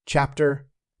Chapter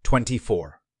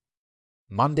 24.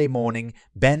 Monday morning,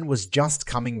 Ben was just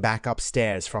coming back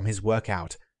upstairs from his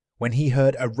workout when he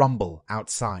heard a rumble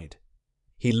outside.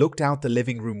 He looked out the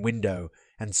living room window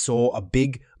and saw a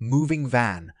big, moving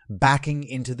van backing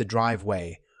into the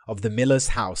driveway of the Miller's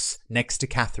house next to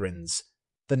Catherine's.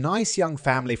 The nice young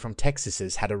family from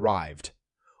Texas's had arrived,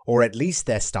 or at least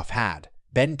their stuff had.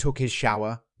 Ben took his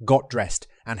shower, got dressed,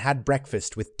 and had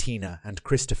breakfast with Tina and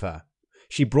Christopher.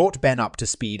 She brought Ben up to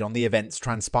speed on the events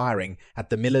transpiring at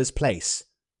the Miller's place.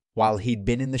 While he'd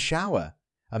been in the shower,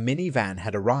 a minivan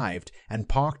had arrived and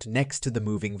parked next to the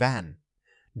moving van.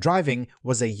 Driving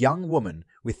was a young woman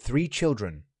with 3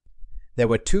 children. There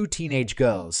were 2 teenage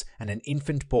girls and an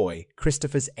infant boy,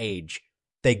 Christopher's age.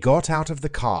 They got out of the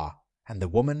car, and the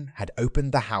woman had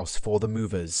opened the house for the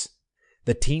movers.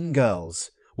 The teen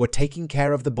girls were taking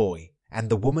care of the boy, and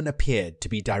the woman appeared to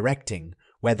be directing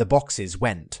where the boxes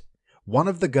went. One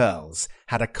of the girls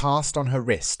had a cast on her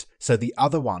wrist, so the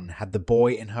other one had the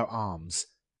boy in her arms.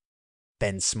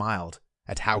 Ben smiled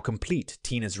at how complete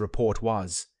Tina's report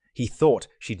was. He thought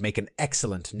she'd make an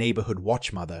excellent neighborhood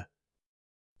watch mother.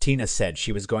 Tina said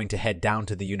she was going to head down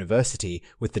to the university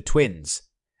with the twins,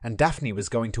 and Daphne was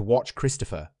going to watch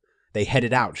Christopher. They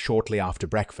headed out shortly after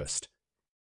breakfast.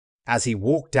 As he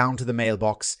walked down to the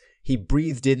mailbox, he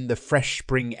breathed in the fresh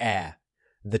spring air.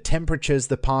 The temperatures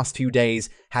the past few days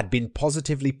had been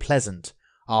positively pleasant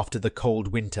after the cold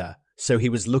winter, so he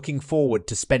was looking forward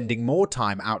to spending more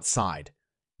time outside.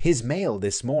 His mail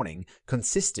this morning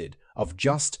consisted of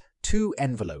just 2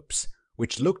 envelopes,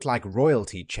 which looked like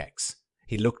royalty checks.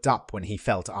 He looked up when he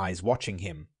felt eyes watching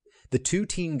him. The 2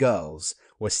 teen girls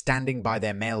were standing by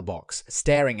their mailbox,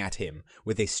 staring at him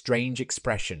with a strange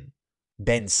expression.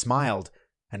 Ben smiled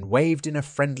and waved in a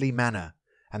friendly manner,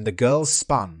 and the girls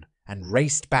spun and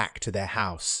raced back to their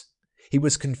house. He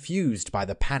was confused by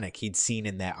the panic he'd seen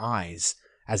in their eyes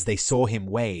as they saw him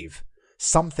wave.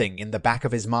 Something in the back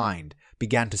of his mind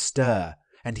began to stir,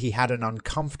 and he had an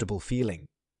uncomfortable feeling.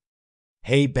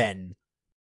 "Hey, Ben."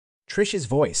 Trish's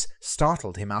voice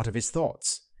startled him out of his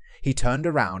thoughts. He turned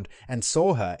around and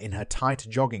saw her in her tight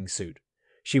jogging suit.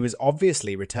 She was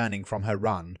obviously returning from her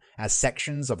run, as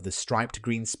sections of the striped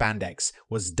green spandex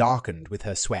was darkened with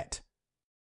her sweat.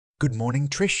 "Good morning,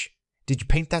 Trish. Did you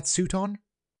paint that suit on?"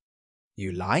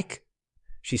 "You like?"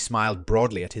 She smiled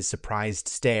broadly at his surprised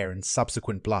stare and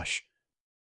subsequent blush.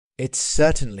 "It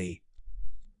certainly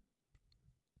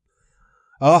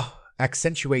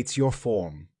accentuates your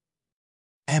form."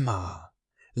 "Emma,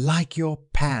 like your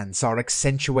pants are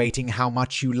accentuating how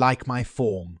much you like my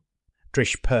form,"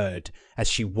 Trish purred as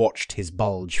she watched his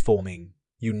bulge forming.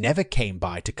 "You never came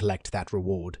by to collect that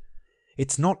reward.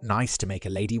 It's not nice to make a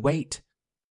lady wait."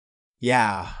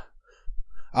 "Yeah.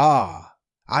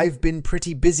 I've been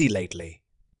pretty busy lately,"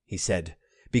 he said,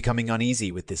 becoming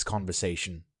uneasy with this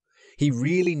conversation. He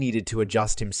really needed to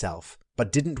adjust himself,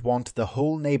 but didn't want the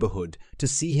whole neighborhood to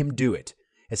see him do it,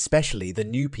 especially the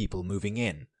new people moving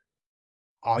in.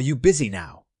 "Are you busy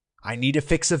now? I need a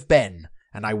fix of Ben,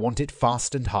 and I want it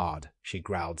fast and hard," she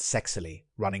growled sexily,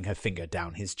 running her finger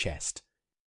down his chest.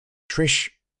 "Trish,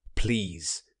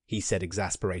 please," he said,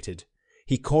 exasperated.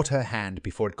 He caught her hand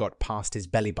before it got past his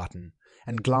belly button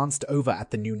and glanced over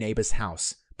at the new neighbor's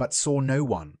house, but saw no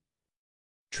one.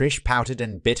 Trish pouted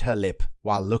and bit her lip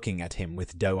while looking at him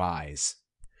with doe eyes.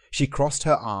 She crossed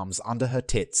her arms under her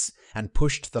tits and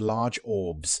pushed the large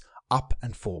orbs up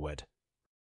and forward.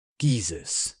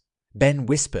 "Jesus," Ben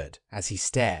whispered as he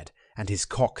stared, and his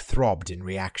cock throbbed in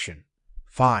reaction.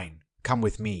 "Fine, come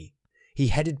with me." He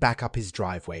headed back up his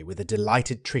driveway with a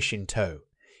delighted Trish in tow.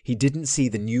 He didn't see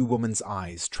the new woman's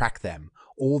eyes track them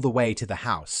all the way to the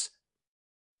house.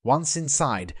 Once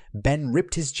inside, Ben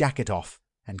ripped his jacket off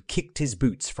and kicked his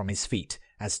boots from his feet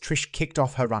as Trish kicked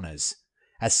off her runners.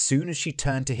 As soon as she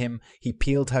turned to him, he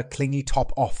peeled her clingy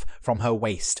top off from her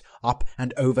waist, up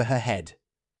and over her head.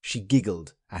 She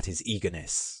giggled at his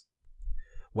eagerness.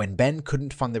 When Ben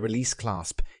couldn't find the release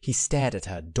clasp, he stared at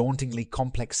her dauntingly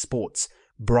complex sports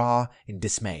bra in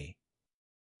dismay.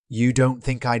 "You don't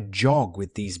think I'd jog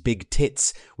with these big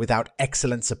tits without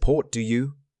excellent support, do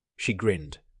you?" She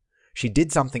grinned. She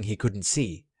did something he couldn't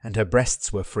see, and her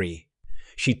breasts were free.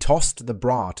 She tossed the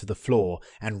bra to the floor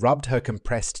and rubbed her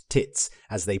compressed tits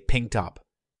as they pinked up.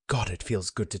 "God, it feels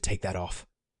good to take that off."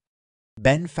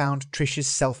 Ben found Trish's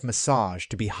self-massage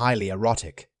to be highly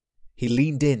erotic. He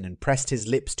leaned in and pressed his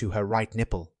lips to her right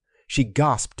nipple. She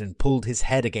gasped and pulled his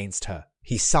head against her.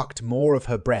 He sucked more of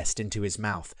her breast into his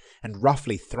mouth and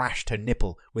roughly thrashed her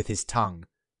nipple with his tongue.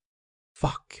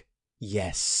 "Fuck.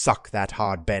 Yes, suck that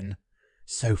hard, Ben.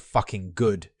 So fucking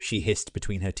good," she hissed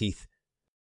between her teeth.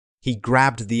 He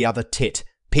grabbed the other tit,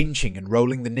 pinching and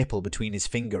rolling the nipple between his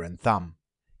finger and thumb.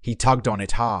 He tugged on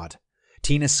it hard.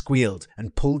 Tina squealed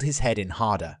and pulled his head in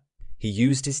harder. He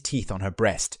used his teeth on her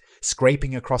breast,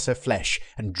 scraping across her flesh,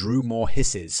 and drew more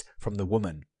hisses from the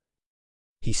woman.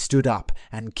 He stood up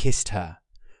and kissed her,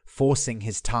 forcing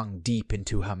his tongue deep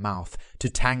into her mouth to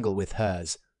tangle with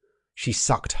hers. She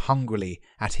sucked hungrily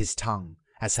at his tongue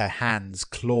as her hands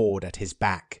clawed at his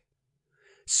back.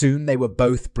 Soon they were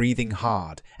both breathing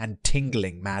hard and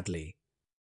tingling madly.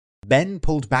 Ben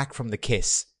pulled back from the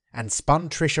kiss and spun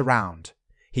Trish around.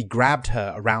 He grabbed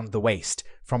her around the waist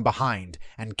from behind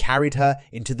and carried her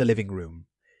into the living room.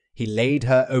 He laid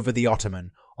her over the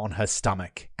ottoman on her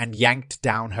stomach and yanked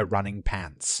down her running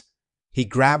pants. He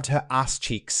grabbed her ass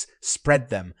cheeks, spread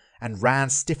them, and ran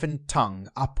stiffened tongue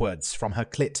upwards from her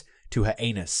clit to her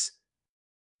anus.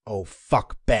 "Oh,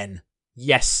 fuck, Ben.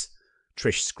 Yes!"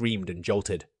 Trish screamed and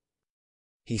jolted.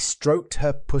 He stroked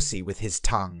her pussy with his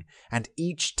tongue, and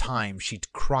each time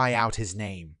she'd cry out his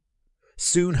name.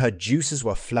 Soon her juices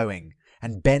were flowing,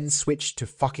 and Ben switched to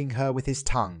fucking her with his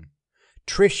tongue.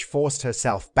 Trish forced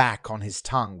herself back on his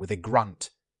tongue with a grunt.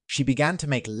 She began to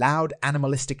make loud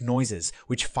animalistic noises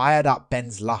which fired up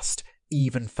Ben's lust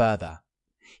even further.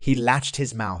 He latched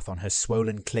his mouth on her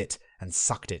swollen clit and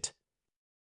sucked it.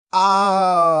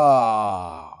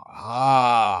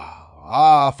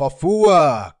 For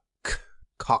fuck.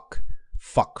 Cock.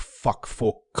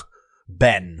 Fuck.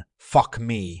 Ben, fuck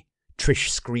me. Trish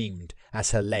screamed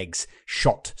as her legs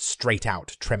shot straight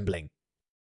out, trembling.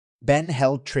 Ben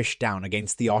held Trish down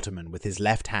against the ottoman with his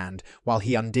left hand while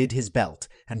he undid his belt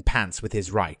and pants with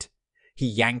his right. He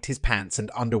yanked his pants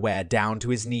and underwear down to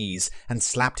his knees and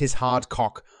slapped his hard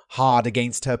cock hard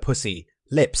against her pussy,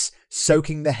 lips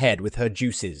soaking the head with her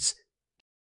juices.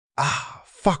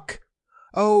 Fuck.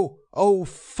 Oh,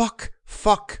 fuck.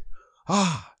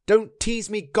 Don't tease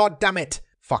me, goddammit.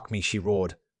 Fuck me, she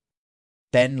roared.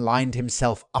 Ben lined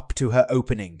himself up to her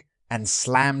opening and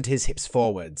slammed his hips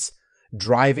forwards,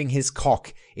 driving his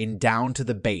cock in down to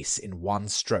the base in one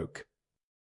stroke.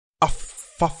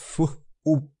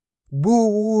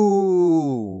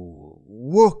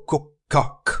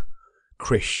 Cock,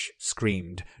 Krish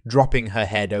screamed, dropping her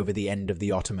head over the end of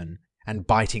the ottoman and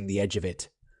biting the edge of it.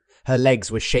 Her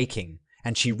legs were shaking,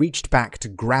 and she reached back to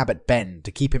grab at Ben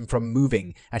to keep him from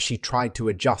moving as she tried to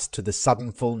adjust to the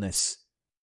sudden fullness.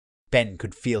 Ben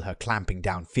could feel her clamping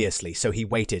down fiercely, so he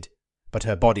waited, but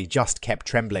her body just kept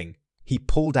trembling. He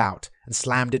pulled out and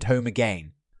slammed it home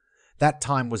again. That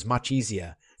time was much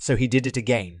easier, so he did it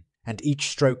again, and each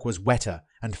stroke was wetter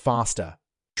and faster.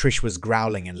 Trish was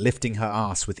growling and lifting her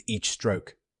ass with each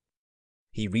stroke.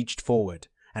 He reached forward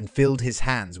and filled his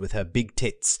hands with her big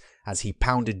tits as he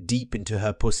pounded deep into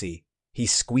her pussy. He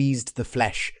squeezed the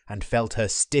flesh and felt her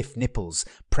stiff nipples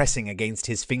pressing against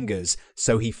his fingers,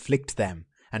 so he flicked them,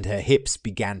 and her hips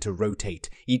began to rotate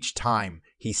each time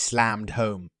he slammed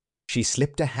home. She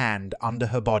slipped a hand under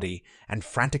her body and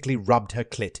frantically rubbed her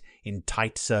clit in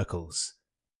tight circles.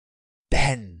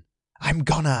 Ben, I'm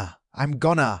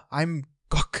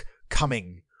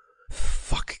coming.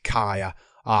 Fuck Kaya.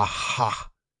 Aha.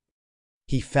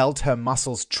 He felt her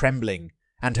muscles trembling,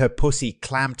 and her pussy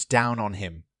clamped down on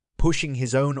him, pushing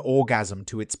his own orgasm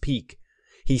to its peak.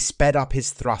 He sped up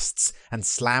his thrusts and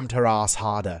slammed her ass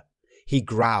harder. He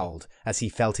growled as he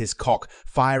felt his cock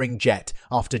firing jet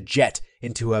after jet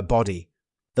into her body.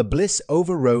 The bliss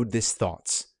overrode his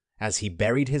thoughts as he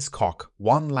buried his cock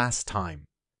one last time.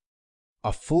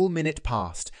 A full minute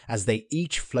passed as they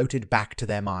each floated back to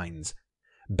their minds.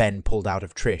 Ben pulled out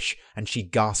of Trish, and she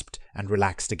gasped and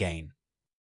relaxed again.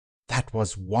 That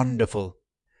was wonderful.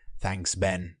 Thanks,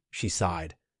 Ben, she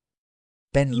sighed.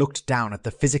 Ben looked down at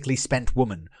the physically spent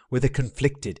woman with a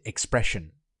conflicted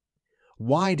expression.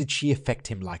 Why did she affect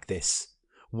him like this?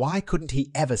 Why couldn't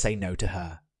he ever say no to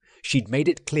her? She'd made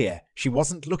it clear she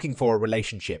wasn't looking for a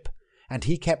relationship, and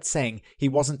he kept saying he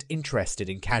wasn't interested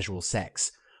in casual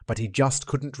sex, but he just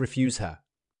couldn't refuse her.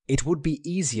 It would be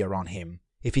easier on him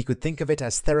if he could think of it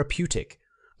as therapeutic,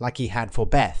 like he had for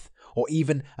Beth, or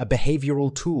even a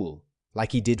behavioral tool,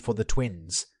 like he did for the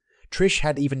twins. Trish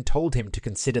had even told him to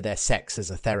consider their sex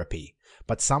as a therapy,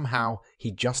 but somehow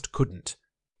he just couldn't.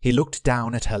 He looked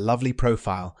down at her lovely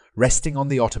profile, resting on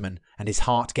the ottoman, and his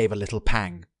heart gave a little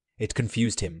pang. It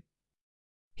confused him.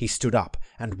 He stood up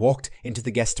and walked into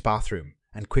the guest bathroom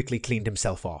and quickly cleaned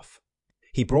himself off.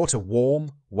 He brought a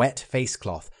warm, wet face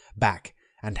cloth back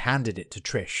and handed it to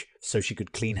Trish so she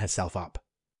could clean herself up.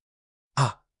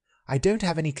 I don't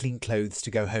have any clean clothes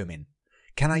to go home in.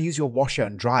 Can I use your washer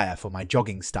and dryer for my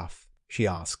jogging stuff? She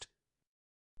asked.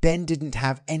 Ben didn't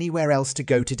have anywhere else to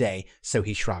go today, so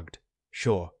he shrugged.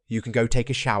 Sure, you can go take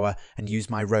a shower and use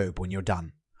my robe when you're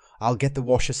done. I'll get the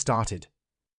washer started.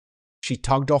 She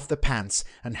tugged off the pants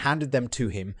and handed them to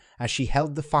him as she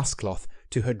held the fuss cloth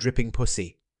to her dripping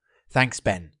pussy. Thanks,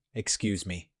 Ben. Excuse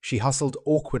me. She hustled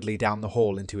awkwardly down the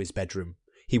hall into his bedroom.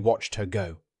 He watched her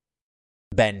go.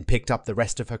 Ben picked up the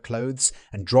rest of her clothes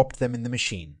and dropped them in the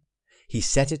machine. He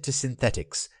set it to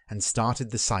synthetics and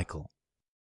started the cycle.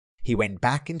 He went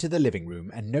back into the living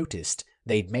room and noticed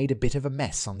they'd made a bit of a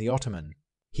mess on the ottoman.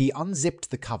 He unzipped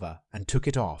the cover and took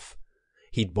it off.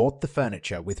 He'd bought the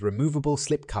furniture with removable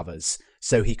slip covers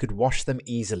so he could wash them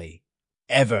easily.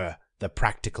 Ever the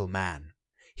practical man.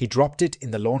 He dropped it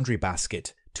in the laundry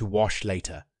basket to wash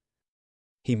later.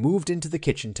 He moved into the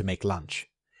kitchen to make lunch.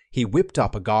 He whipped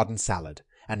up a garden salad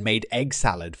and made egg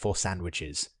salad for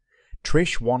sandwiches.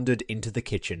 Trish wandered into the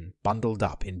kitchen, bundled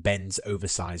up in Ben's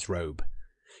oversized robe.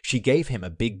 She gave him a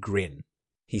big grin.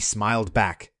 He smiled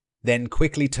back, then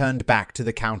quickly turned back to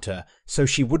the counter so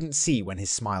she wouldn't see when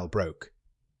his smile broke.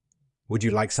 Would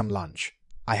you like some lunch?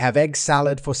 I have egg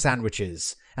salad for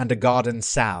sandwiches and a garden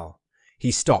sal.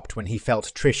 He stopped when he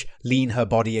felt Trish lean her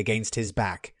body against his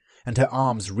back and her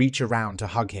arms reach around to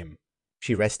hug him.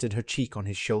 She rested her cheek on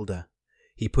his shoulder.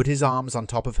 He put his arms on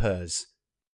top of hers.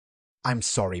 I'm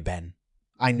sorry, Ben.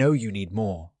 I know you need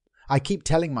more. I keep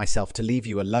telling myself to leave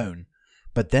you alone,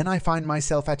 but then I find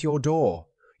myself at your door.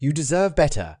 You deserve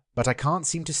better, but I can't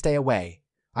seem to stay away.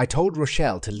 I told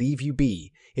Rochelle to leave you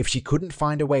be if she couldn't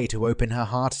find a way to open her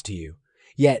heart to you.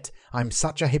 Yet I'm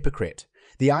such a hypocrite.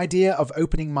 The idea of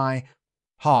opening my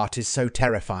heart is so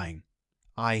terrifying.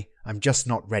 I'm just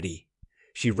not ready.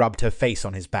 She rubbed her face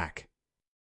on his back.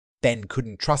 Ben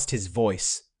couldn't trust his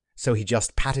voice, so he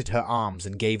just patted her arms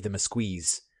and gave them a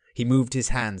squeeze. He moved his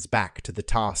hands back to the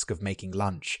task of making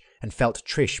lunch and felt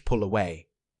Trish pull away.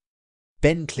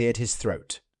 Ben cleared his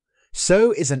throat.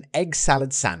 So is an egg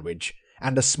salad sandwich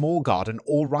and a small garden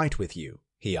all right with you?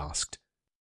 He asked.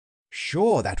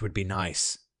 Sure, that would be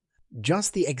nice.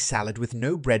 Just the egg salad with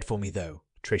no bread for me though,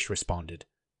 Trish responded.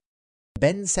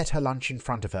 Ben set her lunch in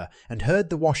front of her and heard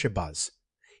the washer buzz.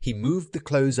 He moved the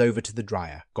clothes over to the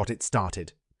dryer, got it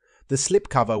started. The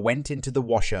slipcover went into the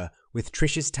washer with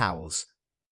Trish's towels.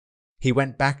 He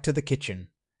went back to the kitchen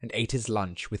and ate his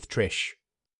lunch with Trish.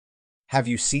 Have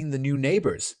you seen the new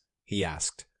neighbors? He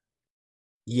asked.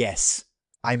 Yes,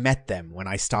 I met them when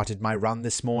I started my run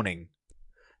this morning.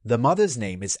 The mother's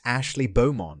name is Ashley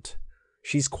Beaumont.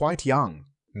 She's quite young,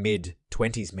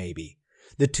 mid-20s maybe.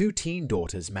 The two teen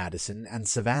daughters, Madison and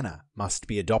Savannah, must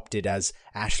be adopted as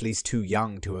Ashley's too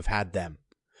young to have had them.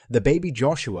 The baby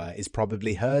Joshua is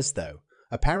probably hers though.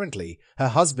 Apparently, her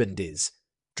husband is,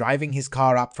 driving his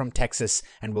car up from Texas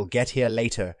and will get here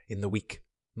later in the week.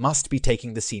 Must be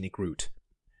taking the scenic route,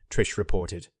 Trish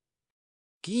reported.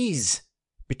 Geez,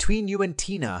 between you and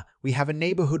Tina, we have a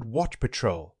neighborhood watch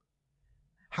patrol.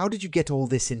 How did you get all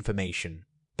this information?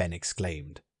 Ben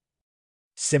exclaimed.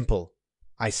 Simple.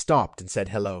 I stopped and said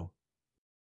hello.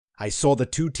 I saw the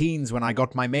two teens when I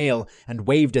got my mail and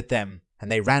waved at them,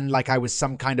 and they ran like I was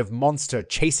some kind of monster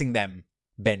chasing them,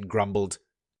 Ben grumbled.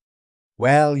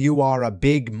 Well, you are a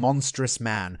big, monstrous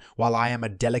man, while I am a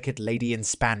delicate lady in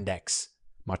spandex.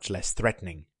 Much less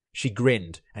threatening. She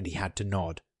grinned, and he had to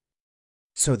nod.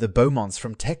 So the Beaumonts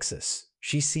from Texas,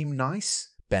 she seemed nice?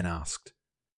 Ben asked.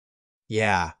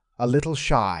 Yeah, a little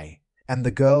shy, and the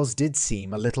girls did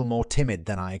seem a little more timid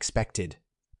than I expected.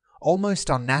 Almost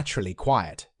unnaturally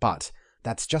quiet, but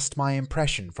that's just my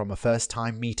impression from a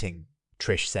first-time meeting,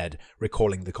 Trish said,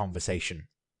 recalling the conversation.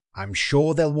 I'm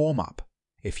sure they'll warm up,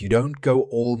 if you don't go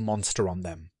all monster on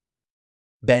them.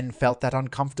 Ben felt that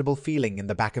uncomfortable feeling in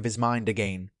the back of his mind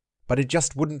again, but it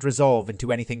just wouldn't resolve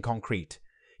into anything concrete.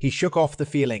 He shook off the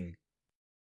feeling.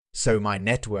 So my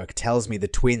network tells me the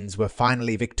twins were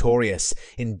finally victorious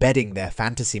in bedding their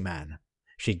fantasy man.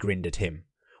 She grinned at him.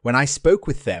 When I spoke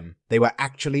with them, they were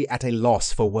actually at a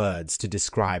loss for words to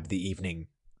describe the evening.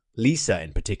 Lisa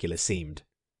in particular seemed.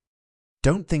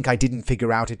 Don't think I didn't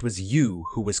figure out it was you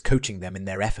who was coaching them in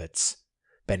their efforts,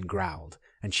 Ben growled,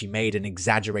 and she made an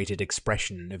exaggerated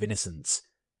expression of innocence.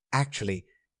 Actually,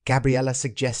 Gabriella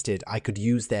suggested I could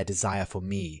use their desire for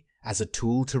me as a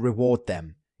tool to reward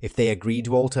them if they agree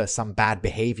to alter some bad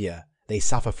behavior they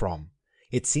suffer from.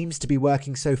 It seems to be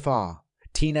working so far.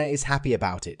 Tina is happy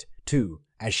about it, too,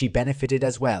 as she benefited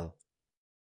as well.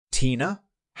 Tina?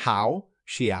 How?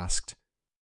 She asked.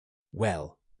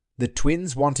 Well, the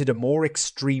twins wanted a more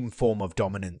extreme form of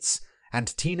dominance,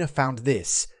 and Tina found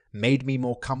this made me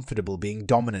more comfortable being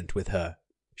dominant with her,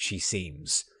 she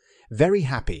seems. Very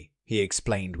happy, he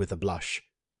explained with a blush.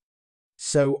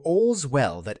 So all's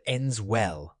well that ends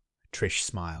well, Trish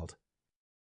smiled.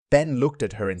 Ben looked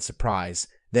at her in surprise,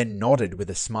 then nodded with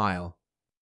a smile.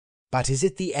 "But is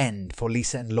it the end for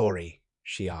Lisa and Laurie?"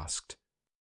 she asked.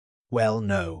 "Well,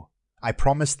 no. I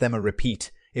promised them a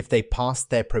repeat if they passed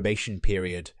their probation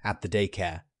period at the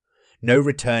daycare. No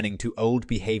returning to old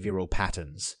behavioral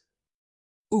patterns."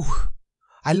 "Ooh,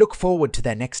 I look forward to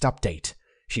their next update."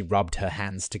 She rubbed her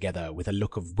hands together with a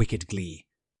look of wicked glee.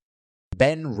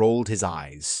 Ben rolled his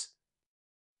eyes.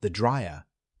 The dryer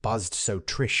buzzed so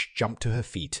Trish jumped to her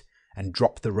feet and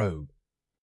dropped the robe.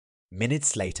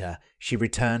 Minutes later, she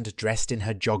returned dressed in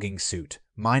her jogging suit,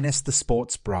 minus the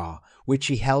sports bra, which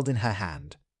she held in her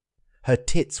hand. Her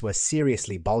tits were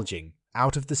seriously bulging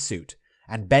out of the suit,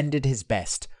 and Ben did his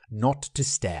best not to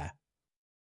stare.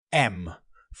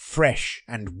 Fresh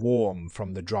and warm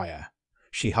from the dryer.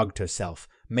 She hugged herself,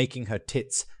 making her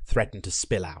tits threaten to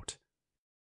spill out.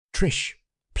 "Trish,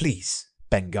 please,"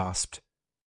 Ben gasped.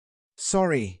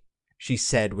 "Sorry," she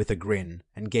said with a grin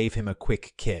and gave him a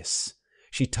quick kiss.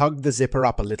 She tugged the zipper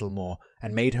up a little more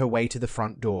and made her way to the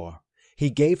front door. He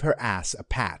gave her ass a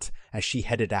pat as she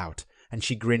headed out, and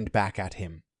she grinned back at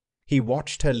him. He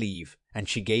watched her leave, and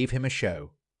she gave him a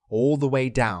show, all the way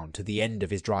down to the end of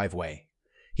his driveway.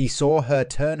 He saw her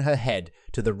turn her head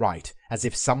to the right as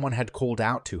if someone had called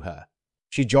out to her.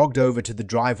 She jogged over to the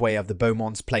driveway of the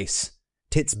Beaumont's place,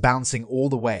 tits bouncing all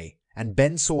the way, and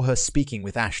Ben saw her speaking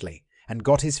with Ashley and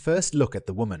got his first look at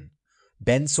the woman.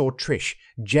 Ben saw Trish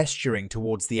gesturing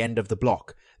towards the end of the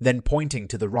block, then pointing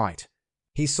to the right.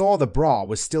 He saw the bra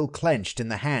was still clenched in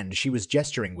the hand she was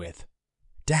gesturing with.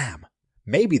 Damn,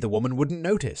 maybe the woman wouldn't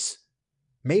notice.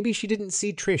 Maybe she didn't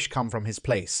see Trish come from his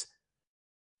place.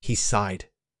 He sighed.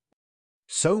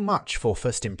 So much for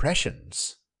first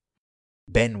impressions.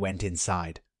 Ben went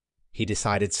inside. He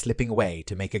decided slipping away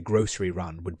to make a grocery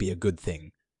run would be a good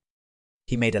thing.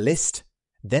 He made a list,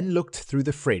 then looked through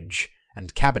the fridge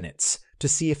and cabinets to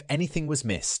see if anything was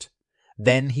missed.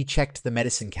 Then he checked the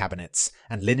medicine cabinets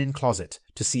and linen closet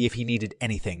to see if he needed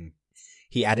anything.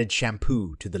 He added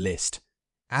shampoo to the list.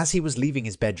 As he was leaving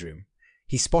his bedroom,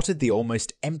 he spotted the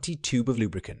almost empty tube of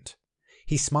lubricant.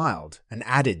 He smiled and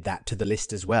added that to the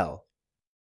list as well.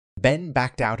 Ben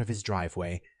backed out of his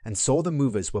driveway and saw the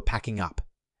movers were packing up.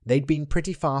 They'd been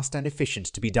pretty fast and efficient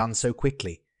to be done so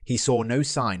quickly. He saw no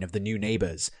sign of the new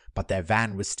neighbors, but their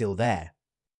van was still there.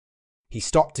 He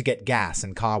stopped to get gas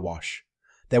and car wash.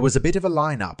 There was a bit of a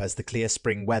line-up as the clear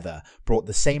spring weather brought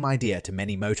the same idea to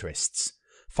many motorists.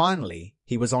 Finally,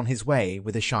 he was on his way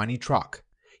with a shiny truck.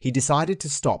 He decided to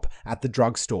stop at the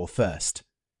drugstore first.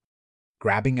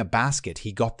 Grabbing a basket,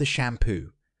 he got the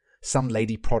shampoo, some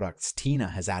lady products Tina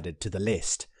has added to the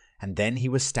list, and then he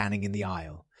was standing in the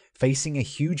aisle, facing a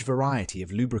huge variety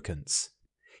of lubricants.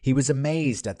 He was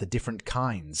amazed at the different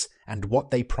kinds and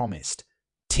what they promised.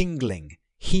 Tingling,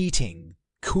 heating,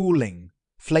 cooling,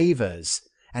 flavors,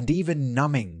 and even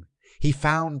numbing. He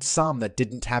found some that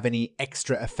didn't have any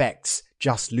extra effects,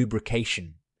 just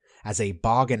lubrication. As a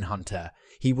bargain hunter,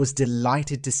 he was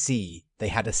delighted to see they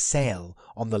had a sale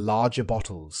on the larger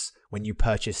bottles when you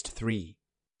purchased 3.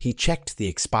 He checked the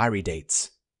expiry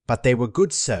dates, but they were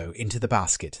good, so into the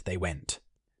basket they went.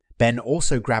 Ben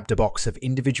also grabbed a box of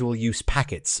individual use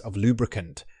packets of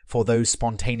lubricant for those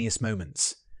spontaneous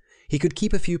moments. He could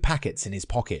keep a few packets in his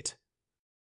pocket.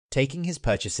 Taking his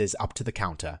purchases up to the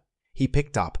counter, he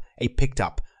picked up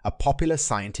a popular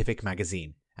scientific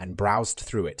magazine and browsed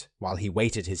through it while he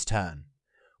waited his turn.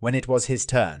 When it was his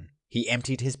turn, he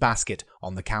emptied his basket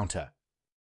on the counter.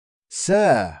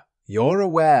 "Sir, you're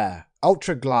aware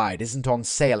Ultra Glide isn't on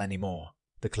sale anymore,"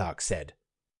 the clerk said.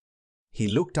 He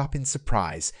looked up in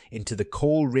surprise into the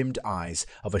kohl-rimmed eyes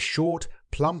of a short,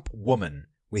 plump woman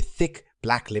with thick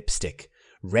black lipstick,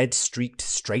 red-streaked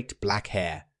straight black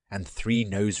hair, and 3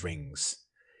 nose rings.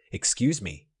 "Excuse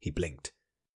me," he blinked.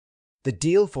 "The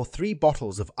deal for 3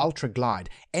 bottles of Ultra Glide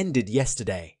ended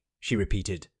yesterday," she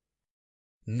repeated.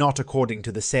 "Not according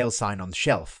to the sale sign on the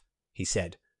shelf," he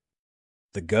said.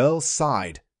 The girl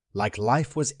sighed, like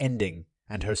life was ending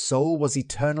and her soul was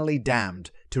eternally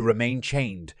damned to remain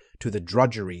chained to the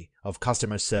drudgery of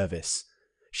customer service.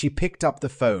 She picked up the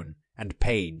phone and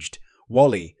paged.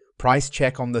 "Wally, price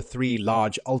check on the 3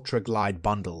 large Ultra Glide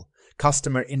bundle.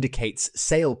 Customer indicates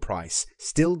sale price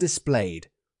still displayed."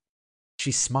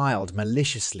 She smiled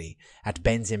maliciously at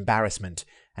Ben's embarrassment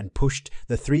and pushed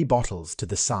the 3 bottles to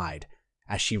the side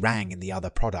as she rang in the other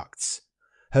products.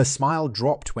 Her smile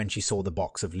dropped when she saw the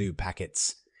box of lube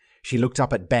packets. She looked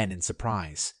up at Ben in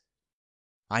surprise.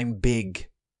 "I'm big,"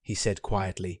 he said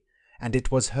quietly, and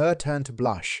it was her turn to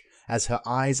blush as her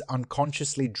eyes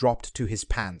unconsciously dropped to his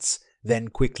pants, then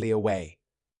quickly away.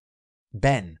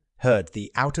 Ben heard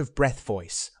the out-of-breath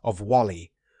voice of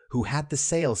Wally, who had the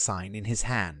sale sign in his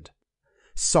hand.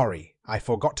 "Sorry, I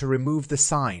forgot to remove the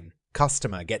sign,"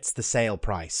 Customer gets the sale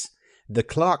price. The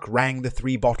clerk rang the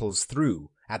 3 bottles through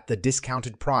at the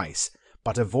discounted price,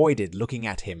 but avoided looking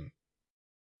at him.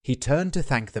 He turned to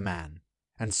thank the man,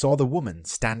 and saw the woman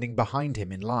standing behind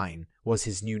him in line was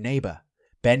his new neighbor.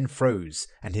 Ben froze,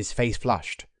 and his face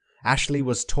flushed. Ashley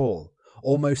was tall,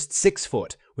 almost 6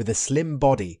 foot, with a slim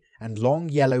body and long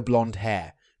yellow blonde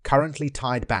hair, currently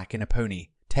tied back in a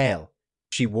pony-tail.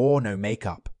 She wore no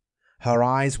makeup. Her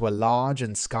eyes were large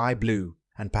and sky blue,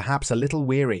 and perhaps a little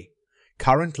weary.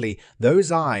 Currently,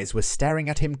 those eyes were staring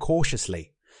at him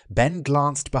cautiously. Ben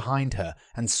glanced behind her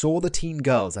and saw the teen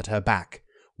girls at her back,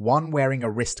 one wearing a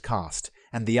wrist cast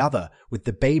and the other with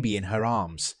the baby in her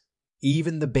arms.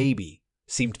 Even the baby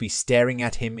seemed to be staring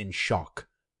at him in shock.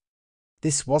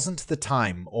 This wasn't the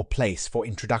time or place for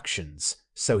introductions,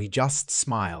 so he just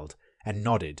smiled and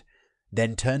nodded,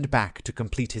 then turned back to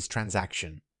complete his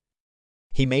transaction.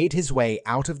 He made his way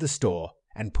out of the store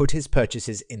and put his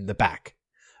purchases in the back.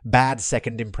 Bad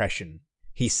second impression,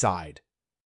 he sighed.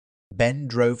 Ben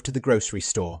drove to the grocery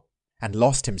store and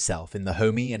lost himself in the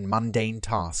homey and mundane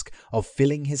task of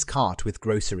filling his cart with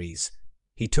groceries.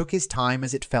 He took his time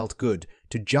as it felt good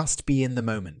to just be in the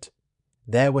moment.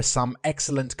 There were some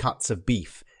excellent cuts of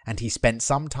beef, and he spent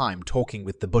some time talking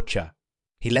with the butcher.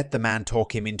 He let the man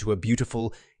talk him into a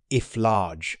beautiful, if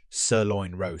large,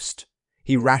 sirloin roast.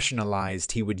 He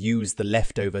rationalized he would use the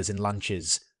leftovers in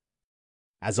lunches.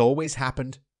 As always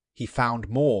happened, he found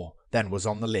more than was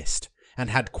on the list, and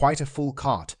had quite a full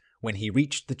cart when he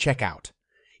reached the checkout.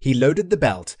 He loaded the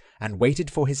belt and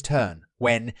waited for his turn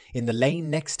when, in the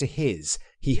lane next to his,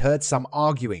 he heard some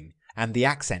arguing, and the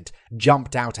accent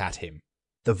jumped out at him.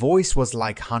 The voice was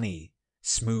like honey,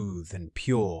 smooth and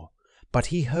pure, but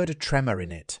he heard a tremor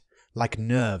in it, like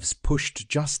nerves pushed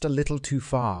just a little too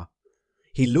far.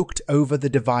 He looked over the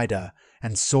divider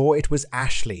and saw it was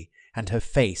Ashley, and her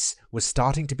face was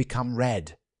starting to become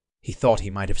red. He thought he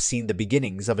might have seen the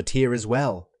beginnings of a tear as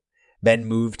well. Ben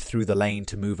moved through the lane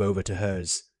to move over to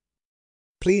hers.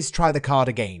 "Please try the card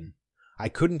again. I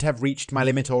couldn't have reached my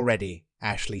limit already,"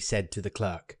 Ashley said to the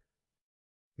clerk.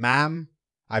 "Ma'am,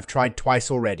 I've tried twice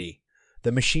already.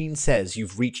 The machine says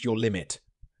you've reached your limit.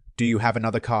 Do you have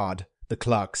another card?" the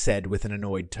clerk said with an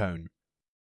annoyed tone.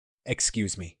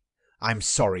 "Excuse me. I'm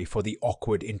sorry for the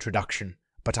awkward introduction,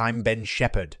 but I'm Ben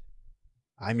Shepherd.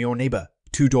 I'm your neighbor,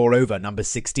 2 door over, number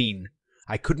 16.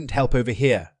 I couldn't help over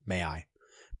here, may I?"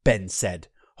 Ben said,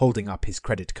 holding up his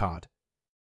credit card.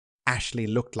 Ashley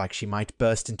looked like she might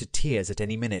burst into tears at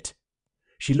any minute.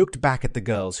 She looked back at the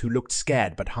girls, who looked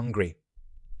scared but hungry.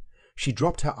 She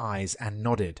dropped her eyes and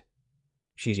nodded.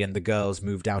 She and the girls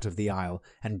moved out of the aisle,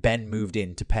 and Ben moved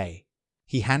in to pay.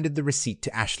 He handed the receipt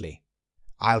to Ashley.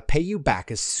 "I'll pay you back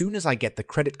as soon as I get the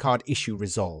credit card issue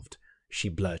resolved," she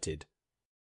blurted.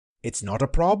 "It's not a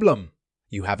problem.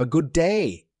 You have a good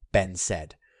day," Ben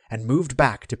said, and moved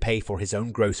back to pay for his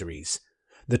own groceries.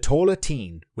 The taller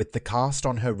teen, with the cast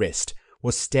on her wrist,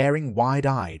 was staring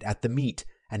wide-eyed at the meat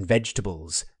and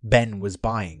vegetables Ben was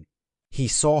buying. He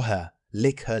saw her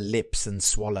lick her lips and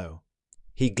swallow.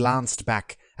 He glanced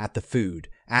back at the food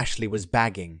Ashley was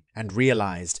bagging and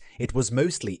realized it was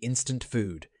mostly instant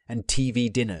food and TV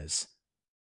dinners.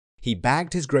 He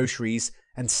bagged his groceries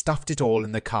and stuffed it all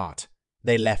in the cart.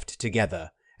 They left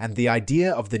together, and the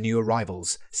idea of the new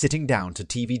arrivals sitting down to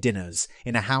TV dinners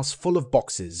in a house full of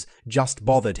boxes just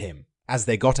bothered him. As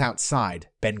they got outside,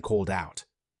 Ben called out,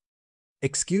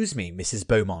 "Excuse me, Mrs.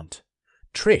 Beaumont.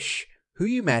 Trish, who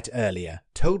you met earlier,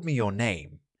 told me your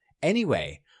name.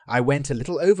 Anyway, I went a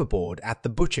little overboard at the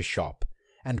butcher shop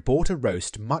and bought a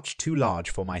roast much too large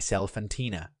for myself and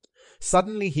Tina."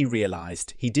 Suddenly he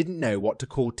realized he didn't know what to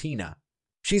call Tina.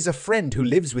 "She's a friend who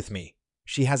lives with me.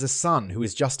 She has a son who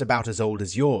is just about as old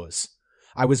as yours.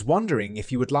 I was wondering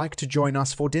if you would like to join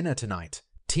us for dinner tonight.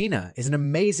 Tina is an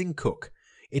amazing cook.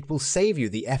 It will save you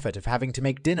the effort of having to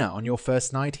make dinner on your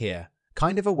first night here.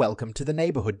 Kind of a welcome to the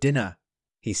neighborhood dinner,"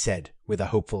 he said with a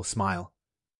hopeful smile.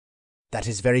 "That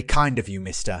is very kind of you,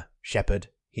 Mr. Shepherd,"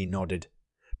 he nodded.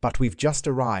 "But we've just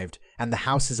arrived, and the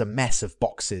house is a mess of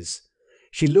boxes."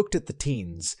 She looked at the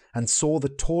teens and saw the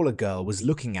taller girl was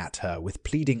looking at her with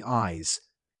pleading eyes.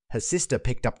 Her sister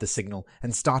picked up the signal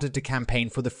and started to campaign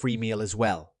for the free meal as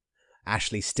well.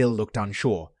 Ashley still looked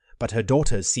unsure, but her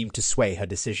daughters seemed to sway her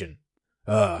decision.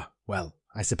 Well,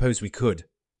 I suppose we could."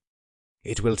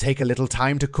 "It will take a little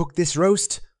time to cook this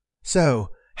roast.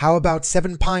 So, how about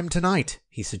 7 p.m. tonight?"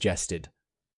 he suggested.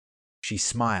 She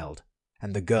smiled,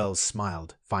 and the girls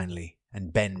smiled, finally,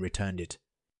 and Ben returned it.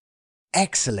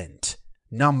 "Excellent.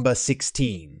 Number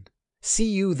 16. See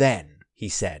you then," he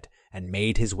said, and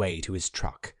made his way to his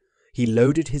truck. He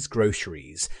loaded his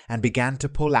groceries and began to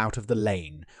pull out of the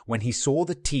lane when he saw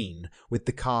the teen with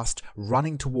the cast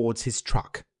running towards his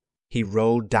truck. He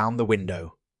rolled down the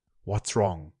window. "What's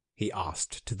wrong?" he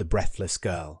asked to the breathless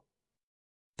girl.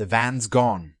 "The van's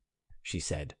gone," she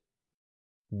said.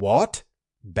 "What?"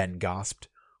 Ben gasped.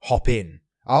 "Hop in.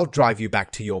 I'll drive you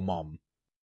back to your mom."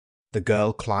 The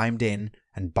girl climbed in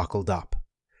and buckled up.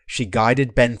 She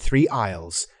guided Ben 3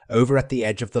 aisles over at the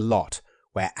edge of the lot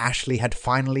where Ashley had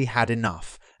finally had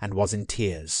enough and was in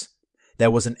tears.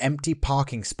 There was an empty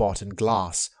parking spot and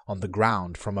glass on the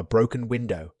ground from a broken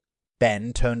window.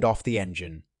 Ben turned off the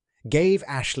engine, gave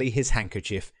Ashley his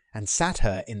handkerchief, and sat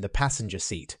her in the passenger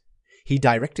seat. He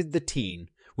directed the teen,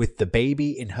 with the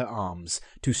baby in her arms,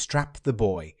 to strap the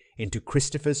boy into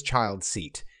Christopher's child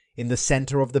seat in the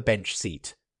center of the bench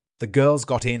seat. The girls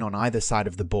got in on either side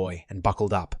of the boy and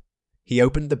buckled up. He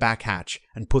opened the back hatch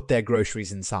and put their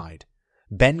groceries inside.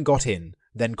 Ben got in,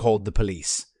 then called the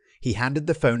police. He handed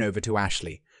the phone over to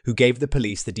Ashley, who gave the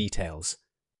police the details.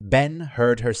 Ben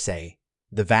heard her say,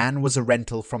 the van was a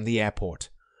rental from the airport.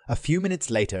 A few minutes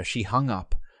later, she hung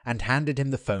up and handed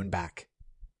him the phone back.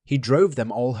 He drove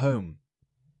them all home.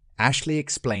 Ashley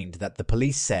explained that the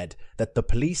police said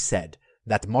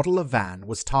that model of van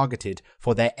was targeted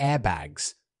for their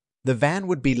airbags. The van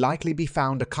would likely be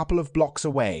found a couple of blocks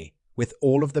away, with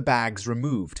all of the bags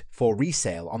removed for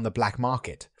resale on the black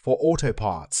market for auto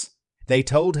parts. They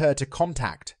told her to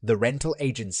contact the rental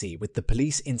agency with the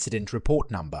police incident report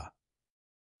number.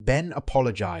 Ben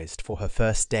apologized for her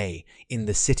first day in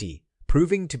the city,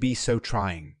 proving to be so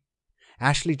trying.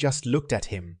 Ashley just looked at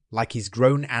him like he's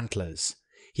grown antlers.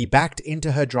 He backed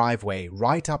into her driveway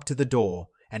right up to the door,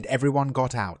 and everyone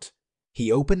got out.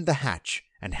 He opened the hatch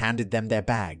and handed them their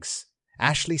bags.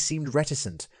 Ashley seemed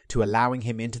reticent to allowing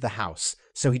him into the house,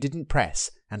 so he didn't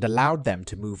press and allowed them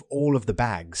to move all of the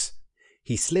bags.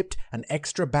 He slipped an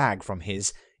extra bag from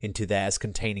his into theirs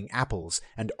containing apples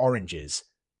and oranges.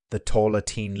 The taller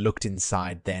teen looked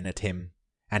inside then at him,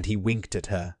 and he winked at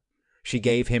her. She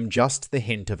gave him just the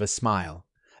hint of a smile,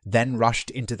 then rushed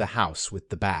into the house with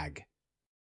the bag.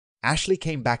 Ashley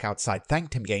came back outside,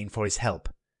 thanked him again for his help.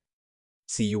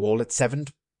 "See you all at 7?"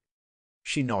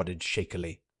 She nodded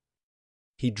shakily.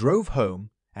 He drove home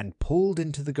and pulled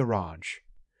into the garage.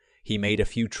 He made a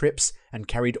few trips and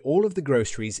carried all of the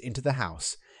groceries into the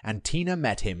house, and Tina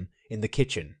met him in the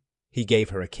kitchen. He gave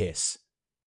her a kiss.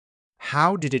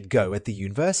 "How did it go at the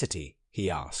university?"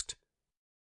 he asked.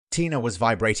 Tina was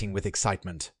vibrating with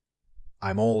excitement.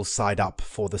 "I'm all signed up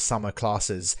for the summer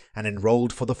classes and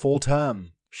enrolled for the fall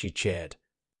term," she cheered.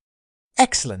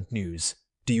 "Excellent news.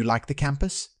 Do you like the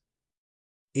campus?"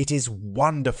 "It is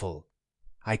wonderful.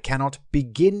 I cannot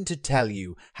begin to tell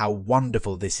you how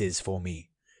wonderful this is for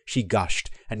me," she gushed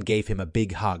and gave him a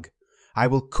big hug. "I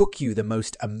will cook you the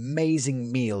most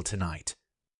amazing meal tonight."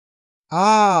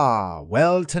 "Ah,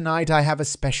 well, tonight I have a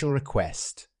special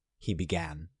request," he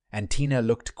began, and Tina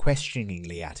looked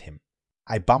questioningly at him.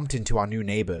 "I bumped into our new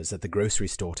neighbors at the grocery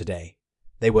store today.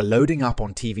 They were loading up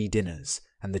on TV dinners,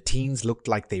 and the teens looked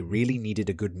like they really needed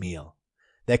a good meal.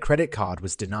 Their credit card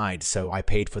was denied, so I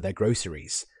paid for their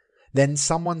groceries. Then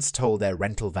someone stole their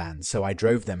rental van, so I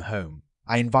drove them home.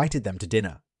 I invited them to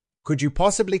dinner. Could you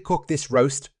possibly cook this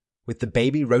roast with the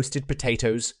baby roasted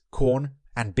potatoes, corn,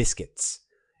 and biscuits?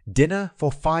 Dinner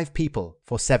for 5 people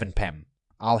for 7 pem.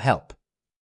 I'll help."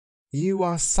 "You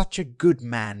are such a good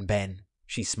man, Ben,"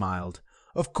 she smiled.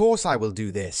 "Of course I will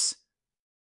do this."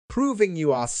 "Proving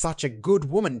you are such a good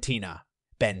woman, Tina,"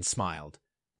 Ben smiled.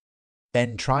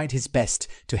 Ben tried his best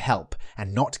to help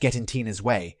and not get in Tina's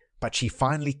way, but she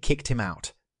finally kicked him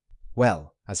out.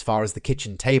 Well, as far as the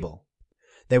kitchen table,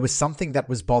 there was something that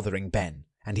was bothering Ben,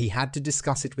 and he had to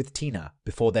discuss it with Tina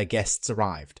before their guests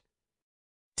arrived.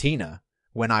 "Tina,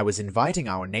 when I was inviting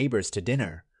our neighbors to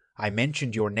dinner, I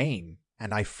mentioned your name,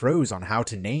 and I froze on how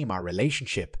to name our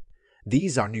relationship.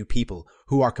 These are new people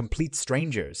who are complete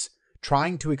strangers.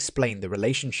 Trying to explain the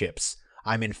relationships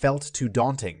I'm in felt too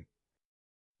daunting."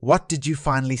 "What did you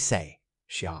finally say?"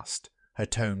 she asked, her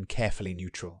tone carefully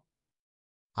neutral.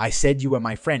 "I said you were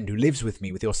my friend who lives with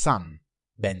me with your son,"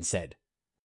 Ben said.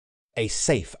 "A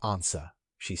safe answer,"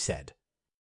 she said.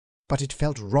 "But it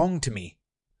felt wrong to me.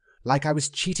 Like I was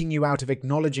cheating you out of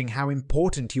acknowledging how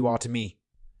important you are to me."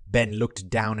 Ben looked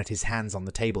down at his hands on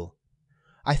the table.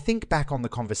 "I think back on the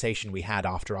conversation we had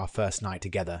after our first night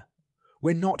together.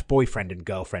 We're not boyfriend and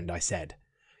girlfriend, I said.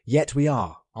 Yet we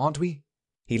are, aren't we?"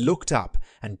 He looked up,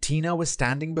 and Tina was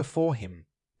standing before him,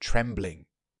 trembling.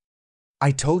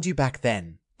 "I told you back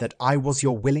then that I was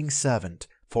your willing servant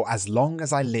for as long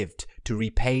as I lived to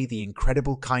repay the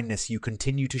incredible kindness you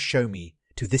continue to show me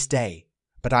to this day.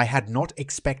 but I had not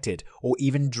expected or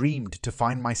even dreamed to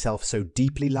find myself so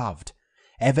deeply loved.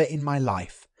 Ever in my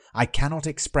life, I cannot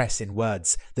express in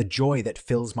words the joy that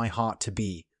fills my heart to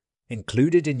be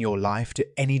included in your life to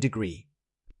any degree.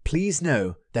 Please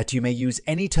know that you may use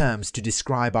any terms to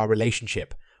describe our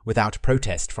relationship without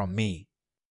protest from me."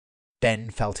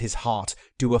 Ben felt his heart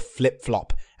do a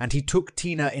flip-flop, and he took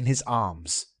Tina in his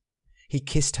arms. He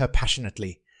kissed her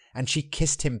passionately, and she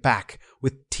kissed him back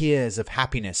with tears of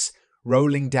happiness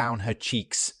rolling down her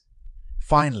cheeks.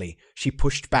 Finally, she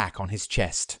pushed back on his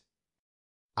chest.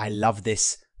 "I love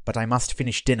this, but I must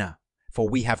finish dinner, for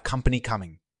we have company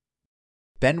coming."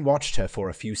 Ben watched her for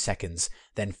a few seconds,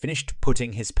 then finished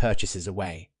putting his purchases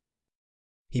away.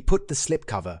 He put the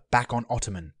slipcover back on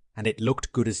ottoman, and it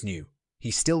looked good as new. He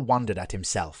still wondered at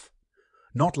himself.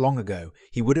 Not long ago,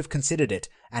 he would have considered it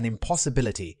an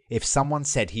impossibility if someone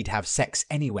said he'd have sex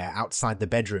anywhere outside the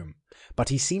bedroom, but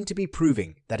he seemed to be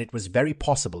proving that it was very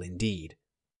possible indeed.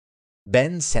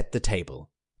 Ben set the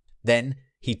table. Then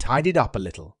he tidied up a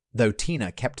little, though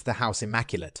Tina kept the house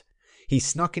immaculate. He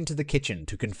snuck into the kitchen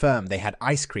to confirm they had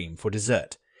ice cream for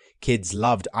dessert. Kids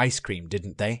loved ice cream,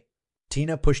 didn't they?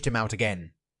 Tina pushed him out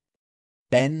again.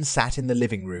 Ben sat in the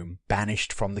living room,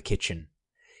 banished from the kitchen.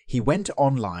 He went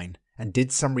online and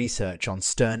did some research on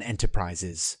Stern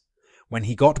Enterprises. When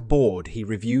he got bored, he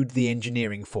reviewed the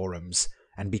engineering forums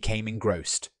and became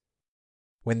engrossed.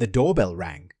 When the doorbell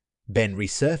rang, Ben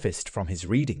resurfaced from his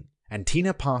reading, and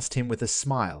Tina passed him with a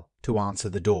smile to answer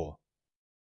the door.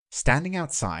 Standing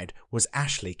outside was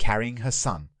Ashley carrying her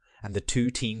son and the 2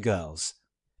 teen girls.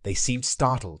 They seemed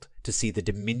startled to see the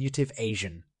diminutive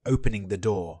Asian opening the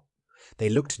door. They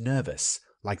looked nervous,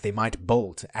 like they might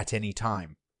bolt at any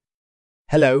time.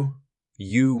 "Hello.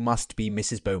 You must be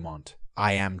Mrs. Beaumont.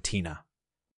 I am Tina."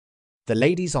 The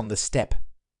ladies on the step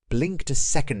blinked a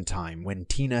second time when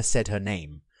Tina said her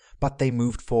name, but they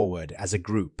moved forward as a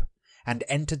group and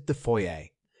entered the foyer.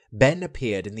 Ben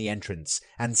appeared in the entrance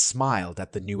and smiled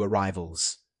at the new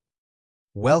arrivals.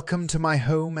 "Welcome to my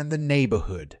home and the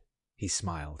neighborhood," he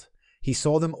smiled. He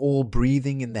saw them all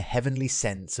breathing in the heavenly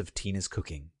scents of Tina's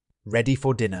cooking. "Ready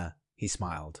for dinner," he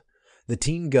smiled. The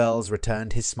teen girls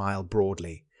returned his smile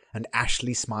broadly, and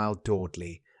Ashley smiled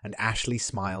towardly, and Ashley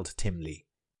smiled timidly.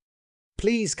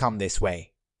 "Please come this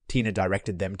way." Tina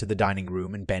directed them to the dining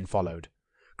room, and Ben followed.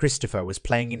 Christopher was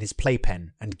playing in his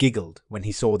playpen and giggled when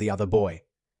he saw the other boy.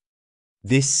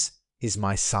 "This is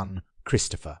my son,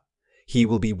 Christopher. He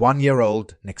will be 1 year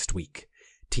old next week,"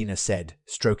 Tina said,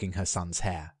 stroking her son's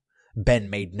hair. Ben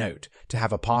made note to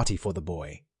have a party for the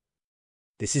boy.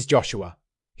 "This is Joshua.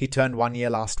 He turned 1 year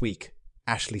last week."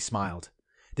 Ashley smiled.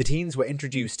 The teens were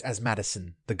introduced as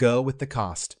Madison, the girl with the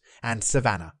cast, and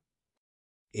Savannah.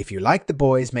 "If you like, the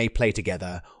boys may play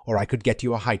together, or I could get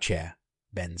you a high chair,"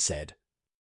 Ben said.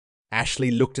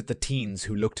 Ashley looked at the teens,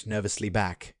 who looked nervously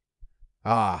back.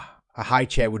 "Ah, a high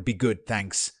chair would be good,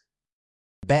 thanks."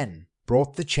 Ben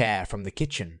brought the chair from the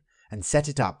kitchen and set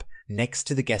it up next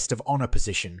to the guest of honor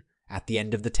position at the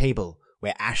end of the table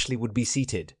where Ashley would be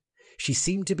seated. She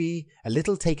seemed to be a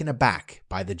little taken aback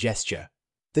by the gesture.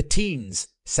 The teens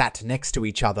sat next to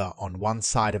each other on one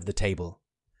side of the table.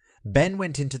 Ben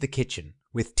went into the kitchen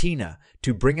with Tina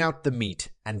to bring out the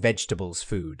meat and vegetables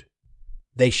food.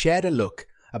 They shared a look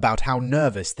about how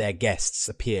nervous their guests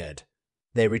appeared.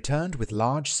 They returned with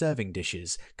large serving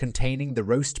dishes containing the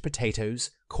roast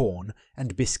potatoes, corn,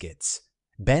 and biscuits.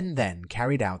 Ben then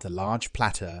carried out a large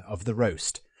platter of the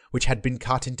roast, which had been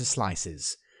cut into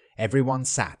slices. Everyone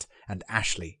sat, and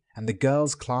Ashley and the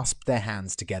girls clasped their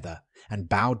hands together and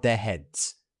bowed their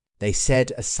heads. They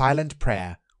said a silent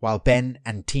prayer while Ben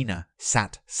and Tina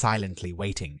sat silently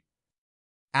waiting.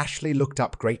 Ashley looked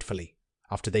up gratefully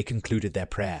after they concluded their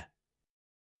prayer.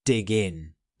 "Dig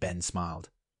in," Ben smiled.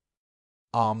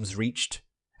 Arms reached,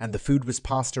 and the food was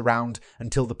passed around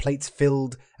until the plates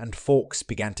filled and forks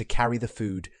began to carry the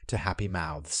food to happy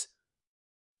mouths.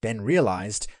 Ben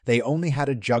realized they only had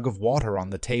a jug of water on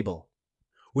the table.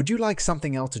 "Would you like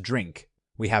something else to drink?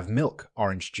 We have milk,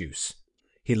 orange juice."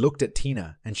 He looked at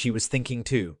Tina, and she was thinking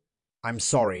too. "I'm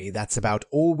sorry, that's about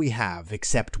all we have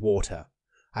except water.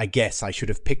 I guess I should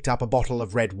have picked up a bottle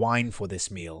of red wine for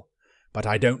this meal, but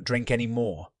I don't drink any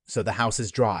more, so the house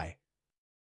is dry."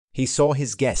 He saw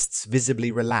his guests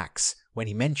visibly relax when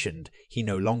he mentioned he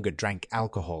no longer drank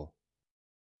alcohol.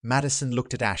 Madison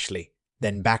looked at Ashley,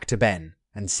 then back to Ben,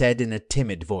 and said in a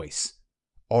timid voice,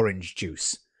 "Orange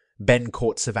juice." Ben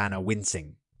caught Savannah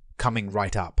wincing, coming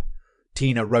right up.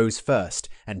 Tina rose first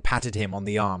and patted him on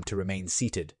the arm to remain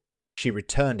seated. She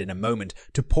returned in a moment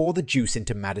to pour the juice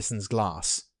into Madison's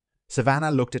glass.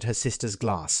 Savannah looked at her sister's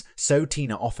glass, so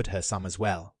Tina offered her some as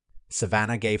well.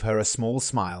 Savannah gave her a small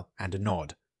smile and a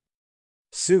nod.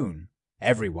 Soon,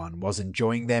 everyone was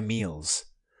enjoying their meals.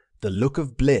 The look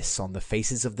of bliss on the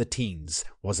faces of the teens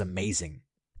was amazing.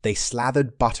 They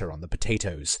slathered butter on the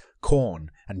potatoes,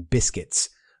 corn, and biscuits,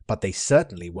 but they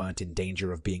certainly weren't in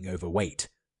danger of being overweight.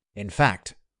 In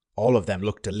fact, all of them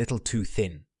looked a little too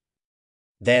thin.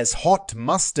 "There's hot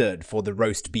mustard for the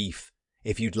roast beef,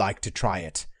 if you'd like to try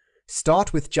it.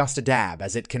 Start with just a dab,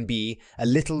 as it can be a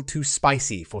little too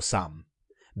spicy for some,"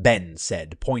 Ben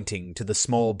said, pointing to the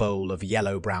small bowl of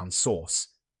yellow-brown sauce.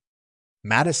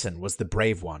 Madison was the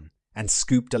brave one and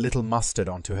scooped a little mustard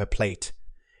onto her plate.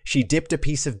 She dipped a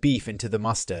piece of beef into the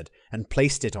mustard and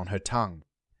placed it on her tongue.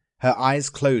 Her eyes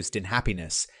closed in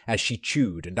happiness as she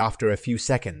chewed, and after a few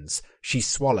seconds, she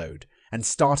swallowed and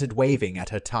started waving at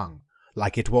her tongue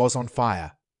like it was on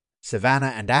fire.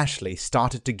 Savannah and Ashley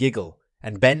started to giggle,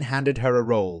 and Ben handed her a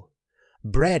roll.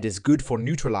 "Bread is good for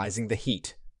neutralizing the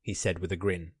heat," he said with a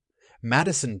grin.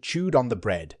 Madison chewed on the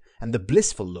bread, and the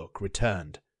blissful look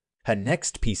returned. Her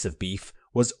next piece of beef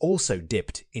was also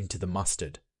dipped into the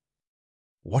mustard.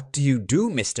 "What do you do,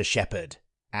 Mr. Shepherd?"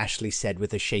 Ashley said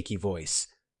with a shaky voice.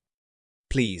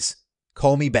 "Please,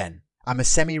 call me Ben. I'm a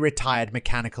semi-retired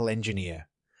mechanical engineer.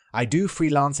 I do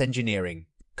freelance engineering,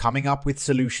 coming up with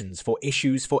solutions for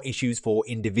issues for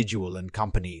individual and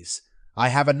companies. I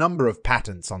have a number of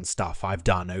patents on stuff I've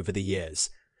done over the years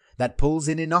that pulls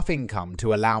in enough income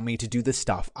to allow me to do the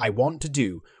stuff I want to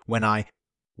do when I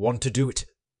want to do it."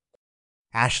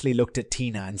 Ashley looked at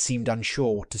Tina and seemed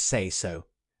unsure what to say, so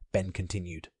Ben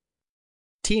continued.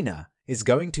 "Tina is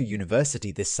going to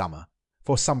university this summer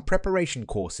for some preparation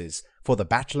courses for the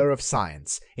Bachelor of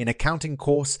Science in Accounting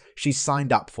course she's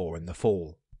signed up for in the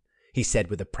fall," he said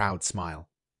with a proud smile.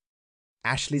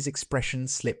 Ashley's expression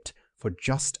slipped for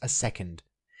just a second.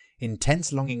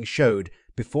 Intense longing showed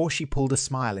before she pulled a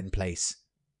smile in place.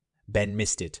 Ben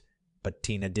missed it, but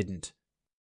Tina didn't.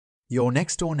 "Your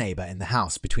next-door neighbor in the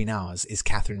house between ours is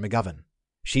Catherine McGovern.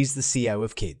 She's the CO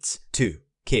of Kids. 2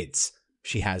 kids.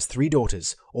 She has 3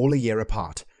 daughters, all a year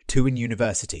apart, 2 in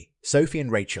university, Sophie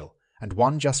and Rachel, and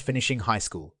 1 just finishing high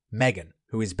school, Megan,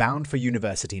 who is bound for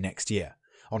university next year.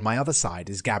 On my other side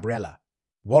is Gabriella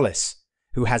Wallace,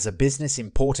 who has a business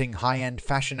importing high-end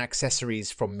fashion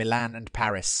accessories from Milan and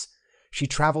Paris. She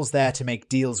travels there to make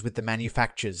deals with the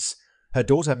manufacturers. Her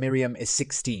daughter Miriam is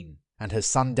 16, and her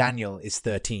son Daniel is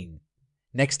 13.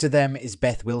 Next to them is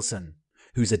Beth Wilson,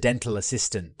 who's a dental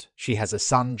assistant. She has a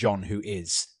son John who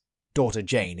is. Daughter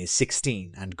Jane is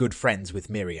 16 and good friends with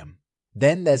Miriam.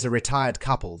 Then there's a retired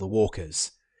couple, the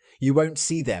Walkers. You won't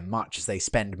see them much as they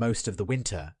spend most of the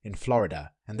winter in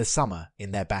Florida and the summer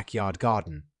in their backyard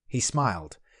garden." He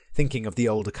smiled, thinking of the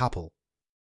older couple.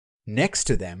 Next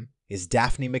to them is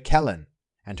Daphne McKellen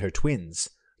and her twins,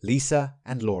 Lisa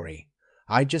and Laurie.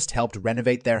 I just helped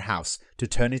renovate their house to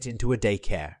turn it into a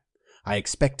daycare. I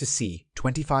expect to see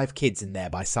 25 kids in there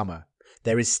by summer.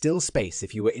 There is still space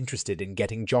if you were interested in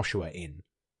getting Joshua in."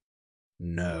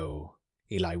 "No,"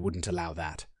 Eli wouldn't allow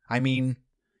that. "I mean,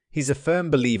 he's a firm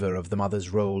believer of the mother's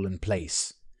role and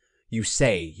place. You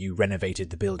say you renovated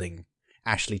the building."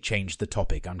 Ashley changed the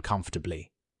topic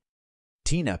uncomfortably.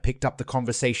 Tina picked up the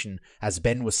conversation as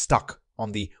Ben was stuck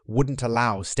on the "wouldn't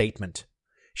allow" statement.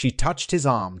 She touched his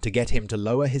arm to get him to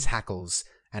lower his hackles,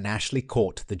 and Ashley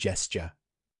caught the gesture.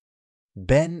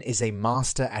 Ben is a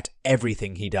master at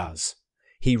everything he does.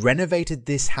 He renovated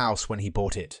this house when he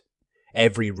bought it.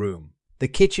 Every room. The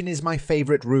kitchen is my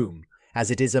favorite room,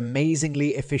 as it is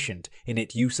amazingly efficient in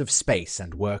its use of space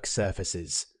and work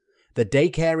surfaces. The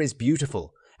daycare is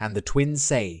beautiful, and the twins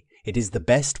say it is the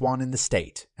best one in the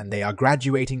state, and they are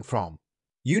graduating from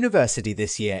university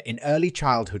this year in early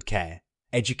childhood care,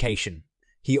 education.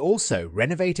 He also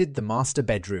renovated the master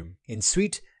bedroom,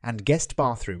 ensuite and guest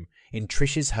bathroom in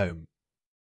Trish's home.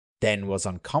 Ben was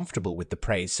uncomfortable with the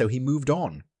praise, so he moved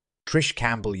on. Trish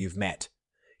Campbell you've met.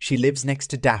 She lives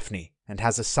next to Daphne and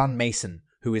has a son Mason,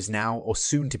 who is now or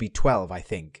soon to be 12, I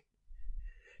think.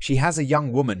 She has a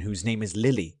young woman whose name is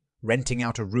Lily, renting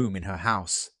out a room in her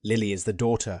house. Lily is the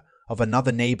daughter of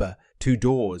another neighbor 2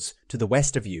 doors to the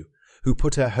west of you, who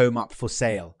put her home up for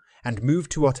sale, and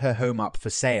moved to her home up for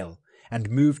sale,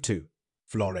 and moved to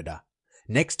Florida.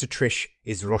 Next to Trish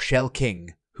is Rochelle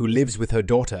King, who lives with her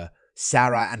daughter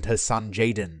Sarah and her son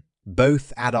Jaden,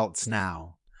 both adults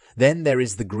now. Then there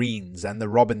is the Greens and the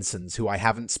Robinsons, who I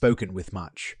haven't spoken with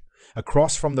much.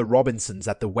 Across from the Robinsons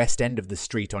at the west end of the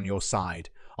street on your side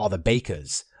are the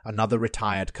Bakers, another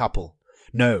retired couple.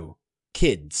 No,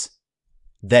 kids.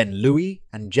 Then Louis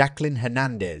and Jacqueline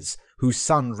Hernandez, whose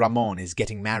son Ramon is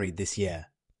getting married this year.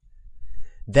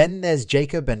 Then there's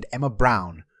Jacob and Emma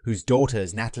Brown, whose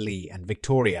daughters Natalie and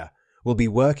Victoria will be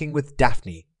working with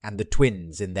Daphne and the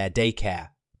twins in their daycare.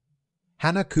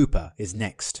 Hannah Cooper is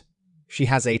next. She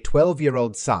has a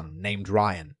 12-year-old son named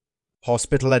Ryan,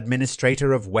 hospital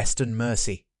administrator of Western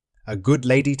Mercy. A good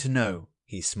lady to know,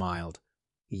 he smiled.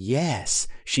 Yes,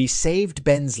 she saved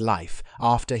Ben's life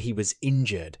after he was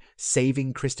injured,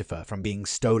 saving Christopher from being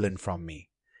stolen from me,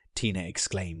 Tina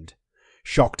exclaimed.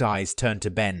 Shocked eyes turned to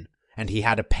Ben, and he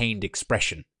had a pained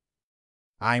expression.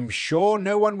 I'm sure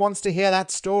no one wants to hear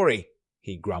that story,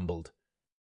 he grumbled.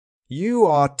 You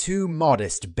are too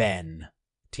modest, Ben,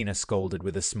 Tina scolded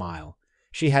with a smile.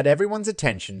 She had everyone's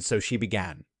attention, so she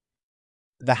began.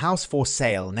 The house for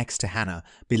sale next to Hannah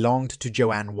belonged to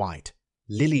Joanne White,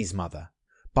 Lily's mother.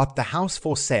 But the house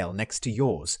for sale next to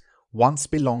yours once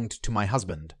belonged to my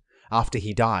husband. After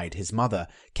he died, his mother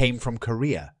came from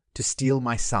Korea to steal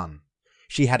my son.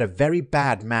 She had a very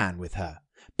bad man with her.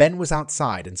 Ben was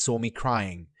outside and saw me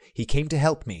crying. He came to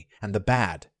help me, and the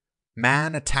bad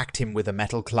man attacked him with a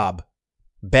metal club.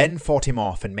 Ben fought him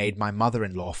off and made my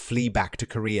mother-in-law flee back to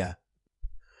Korea.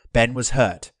 Ben was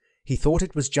hurt. He thought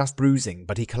it was just bruising,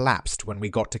 but he collapsed when we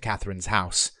got to Catherine's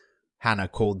house. Hannah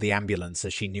called the ambulance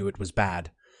as she knew it was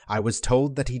bad. I was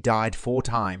told that he died 4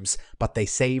 times, but they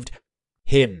saved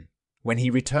him. When he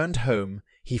returned home,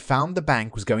 he found the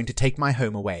bank was going to take my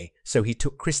home away, so he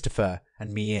took Christopher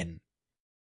and me in.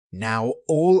 Now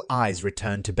all eyes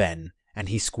returned to Ben, and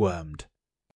he squirmed.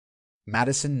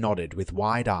 Madison nodded with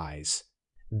wide eyes.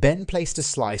 Ben placed a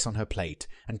slice on her plate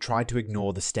and tried to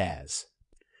ignore the stares.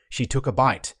 She took a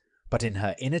bite, but in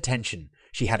her inattention,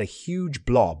 she had a huge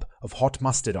blob of hot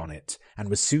mustard on it and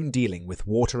was soon dealing with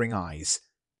watering eyes.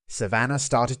 Savannah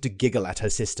started to giggle at her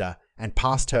sister and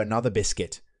passed her another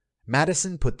biscuit.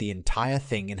 Madison put the entire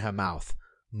thing in her mouth.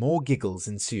 More giggles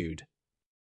ensued.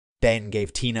 Ben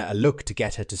gave Tina a look to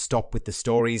get her to stop with the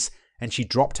stories, and she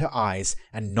dropped her eyes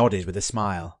and nodded with a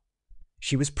smile.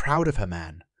 She was proud of her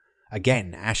man.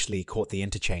 Again, Ashley caught the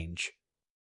interchange.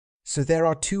 So there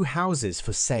are 2 houses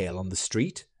for sale on the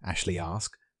street? Ashley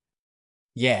asked.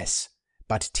 Yes,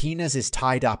 but Tina's is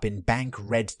tied up in bank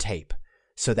red tape,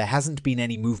 so there hasn't been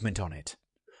any movement on it.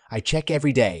 I check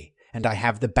every day, and I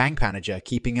have the bank manager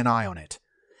keeping an eye on it.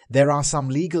 There are some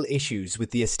legal issues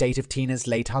with the estate of Tina's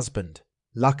late husband.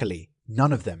 Luckily,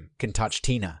 none of them can touch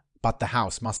Tina, but the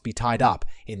house must be tied up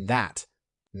in that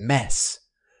mess.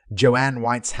 Joanne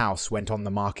White's house went on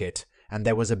the market, and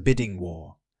there was a bidding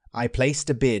war. I placed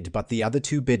a bid, but the other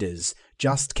 2 bidders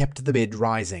just kept the bid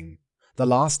rising. The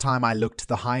last time I looked,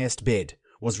 the highest bid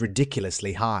was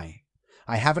ridiculously high.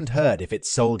 I haven't heard if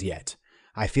it's sold yet.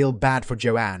 I feel bad for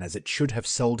Joanne, as it should have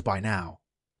sold by now.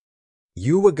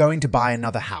 You were going to buy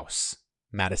another house?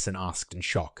 Madison asked in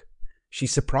shock. She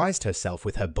surprised herself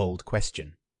with her bold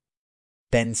question.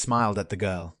 Ben smiled at the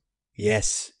girl.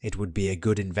 Yes, it would be a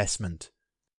good investment.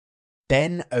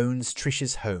 Ben owns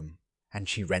Trish's home, and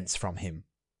she rents from him.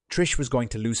 Trish was going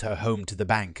to lose her home to the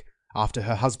bank after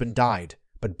her husband died,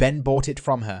 but Ben bought it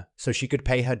from her so she could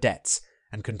pay her debts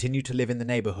and continue to live in the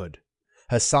neighborhood.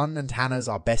 Her son and Hannah's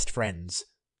are best friends.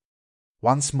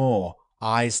 Once more,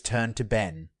 eyes turned to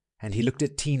Ben, and he looked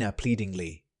at Tina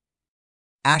pleadingly.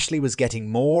 Ashley was getting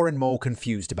more and more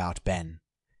confused about Ben.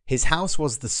 His house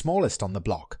was the smallest on the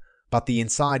block, but the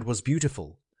inside was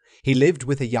beautiful. He lived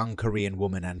with a young Korean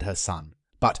woman and her son,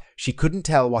 but she couldn't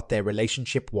tell what their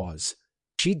relationship was.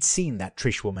 She'd seen that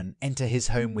Trish woman enter his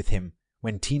home with him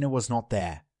when Tina was not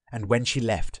there, and when she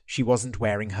left, she wasn't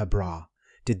wearing her bra.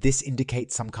 Did this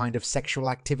indicate some kind of sexual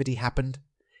activity happened?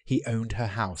 He owned her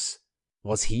house.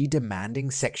 Was he demanding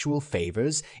sexual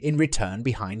favors in return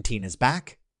behind Tina's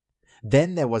back?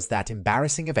 Then there was that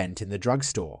embarrassing event in the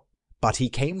drugstore. But he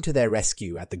came to their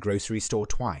rescue at the grocery store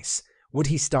twice. Would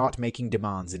he start making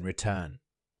demands in return?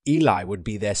 Eli would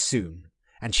be there soon,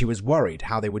 and she was worried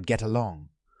how they would get along.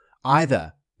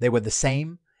 Either they were the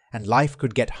same, and life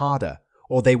could get harder,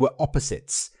 or they were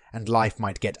opposites, and life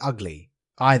might get ugly.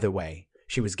 Either way,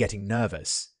 she was getting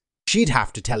nervous. She'd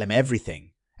have to tell him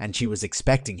everything, and she was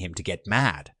expecting him to get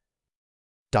mad.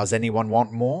 Does anyone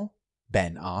want more?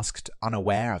 Ben asked,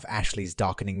 unaware of Ashley's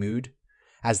darkening mood.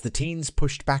 As the teens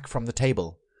pushed back from the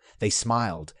table, they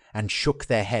smiled and shook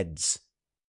their heads.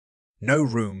 No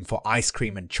room for ice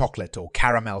cream and chocolate or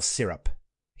caramel syrup,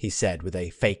 he said with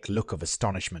a fake look of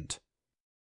astonishment.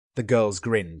 The girls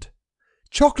grinned.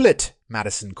 Chocolate,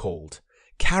 Madison called.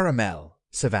 Caramel,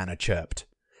 Savannah chirped.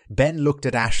 Ben looked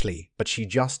at Ashley, but she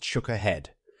just shook her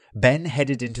head. Ben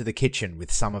headed into the kitchen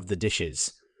with some of the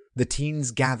dishes. The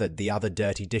teens gathered the other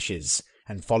dirty dishes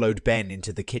and followed Ben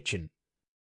into the kitchen.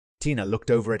 Tina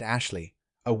looked over at Ashley,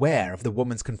 aware of the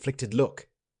woman's conflicted look.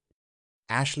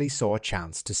 Ashley saw a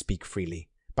chance to speak freely,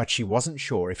 but she wasn't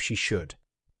sure if she should.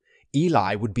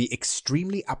 Eli would be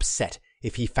extremely upset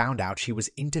if he found out she was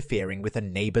interfering with a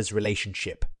neighbor's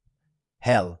relationship.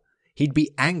 Hell, he'd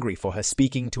be angry for her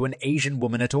speaking to an Asian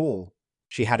woman at all.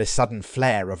 She had a sudden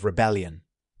flare of rebellion.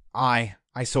 I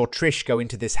saw Trish go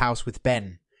into this house with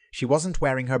Ben. She wasn't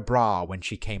wearing her bra when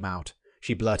she came out,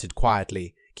 she blurted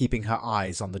quietly, keeping her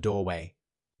eyes on the doorway.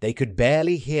 They could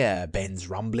barely hear Ben's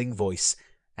rumbling voice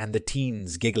and the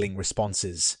teens' giggling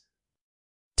responses.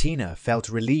 Tina felt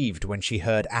relieved when she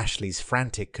heard Ashley's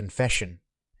frantic confession.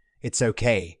 It's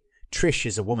okay. Trish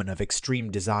is a woman of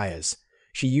extreme desires.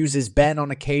 She uses Ben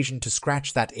on occasion to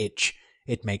scratch that itch.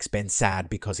 It makes Ben sad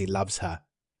because he loves her.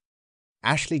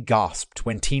 Ashley gasped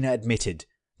when Tina admitted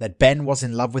that Ben was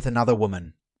in love with another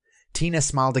woman. Tina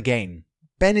smiled again.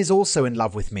 Ben is also in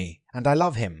love with me, and I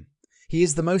love him. He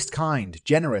is the most kind,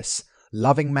 generous,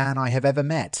 loving man I have ever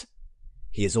met.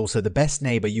 He is also the best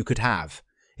neighbor you could have.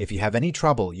 If you have any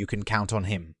trouble, you can count on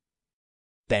him.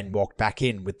 Ben walked back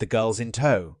in with the girls in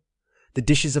tow. The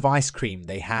dishes of ice cream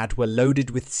they had were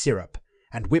loaded with syrup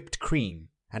and whipped cream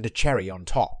and a cherry on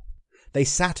top. They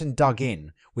sat and dug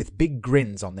in with big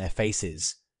grins on their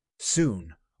faces.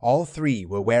 Soon, all three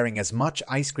were wearing as much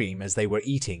ice cream as they were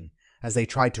eating as they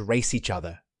tried to race each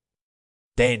other.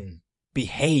 "Ben,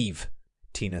 behave,"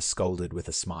 Tina scolded with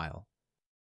a smile.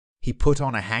 He put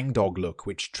on a hangdog look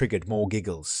which triggered more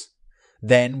giggles.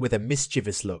 Then, with a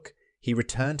mischievous look, he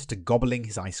returned to gobbling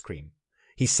his ice cream.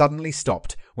 He suddenly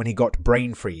stopped when he got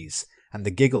brain freeze, and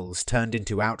the giggles turned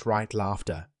into outright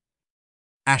laughter.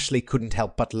 Ashley couldn't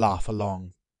help but laugh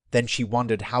along. Then she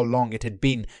wondered how long it had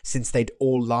been since they'd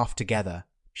all laughed together.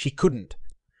 She couldn't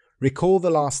recall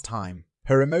the last time.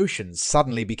 Her emotions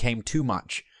suddenly became too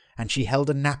much, and she held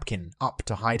a napkin up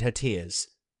to hide her tears.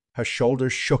 Her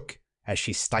shoulders shook as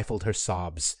she stifled her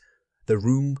sobs. The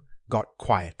room got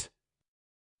quiet.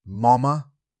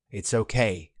 "Mama, it's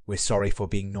okay. We're sorry for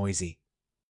being noisy."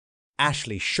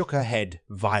 Ashley shook her head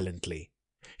violently.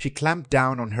 She clamped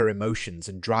down on her emotions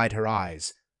and dried her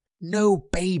eyes. "No,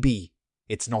 baby.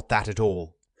 It's not that at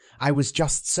all. I was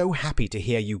just so happy to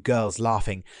hear you girls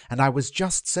laughing, and I was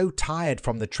just so tired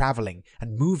from the traveling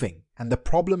and moving and the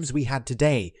problems we had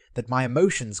today that my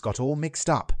emotions got all mixed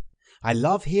up. I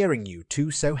love hearing you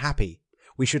two so happy.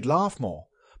 We should laugh more,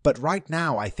 but right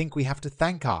now I think we have to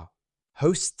thank our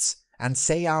hosts and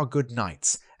say our good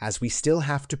nights, as we still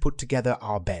have to put together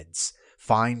our beds,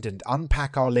 find and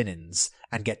unpack our linens,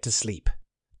 and get to sleep.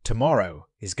 Tomorrow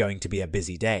is going to be a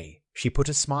busy day." She put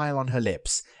a smile on her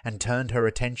lips and turned her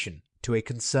attention to a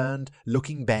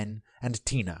concerned-looking Ben and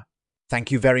Tina.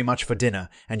 "Thank you very much for dinner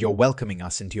and your welcoming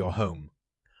us into your home.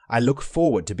 I look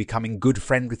forward to becoming good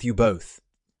friend with you both."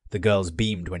 The girls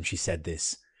beamed when she said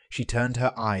this. She turned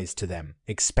her eyes to them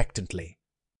expectantly.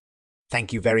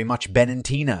 "Thank you very much, Ben and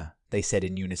Tina," they said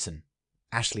in unison.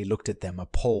 Ashley looked at them,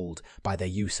 appalled by their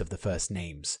use of the first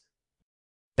names.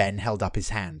 Ben held up his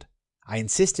hand. "I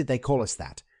insisted they call us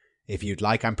that. If you'd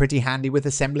like, I'm pretty handy with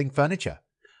assembling furniture.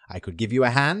 I could give you a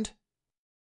hand."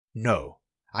 No,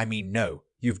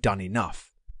 you've done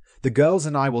enough. The girls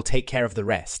and I will take care of the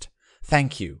rest.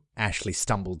 Thank you," Ashley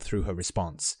stumbled through her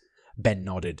response. Ben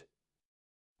nodded.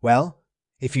 "Well,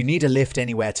 if you need a lift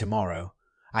anywhere tomorrow,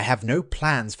 I have no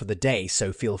plans for the day,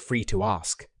 so feel free to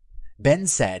ask," Ben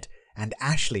said, and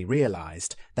Ashley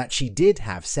realized that she did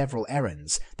have several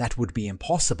errands that would be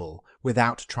impossible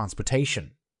without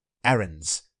transportation.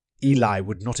 Errands. Eli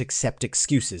would not accept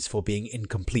excuses for being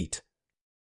incomplete.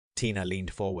 Tina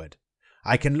leaned forward.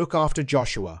 "I can look after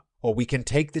Joshua, or we can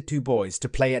take the two boys to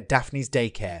play at Daphne's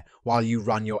daycare while you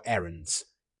run your errands."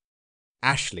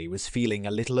 Ashley was feeling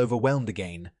a little overwhelmed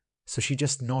again, so she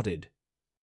just nodded.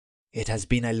 "It has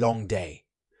been a long day.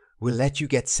 We'll let you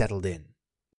get settled in."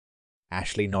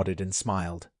 Ashley nodded and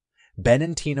smiled. Ben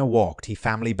and Tina walked his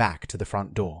family back to the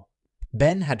front door.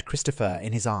 Ben had Christopher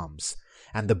in his arms,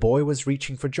 and the boy was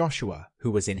reaching for Joshua,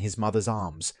 who was in his mother's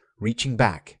arms, reaching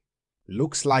back.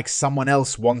 "Looks like someone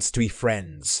else wants to be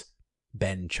friends,"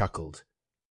 Ben chuckled.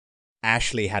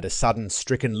 Ashley had a sudden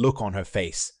stricken look on her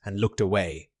face and looked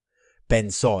away.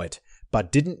 Ben saw it,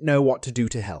 but didn't know what to do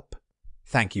to help.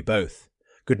 "Thank you both.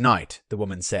 Good night," the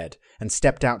woman said, and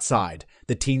stepped outside.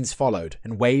 The teens followed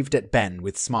and waved at Ben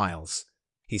with smiles.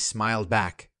 He smiled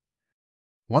back.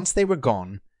 Once they were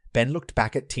gone, Ben looked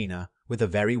back at Tina with a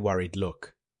very worried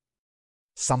look.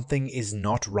 "Something is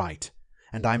not right,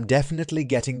 and I'm definitely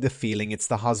getting the feeling it's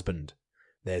the husband.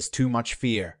 There's too much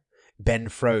fear." Ben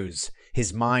froze,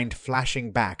 his mind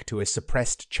flashing back to a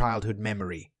suppressed childhood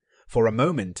memory. For a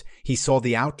moment, he saw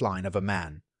the outline of a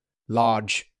man.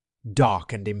 Large,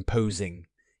 dark and imposing.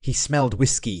 He smelled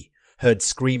whiskey, heard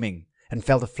screaming, and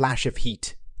felt a flash of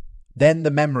heat. Then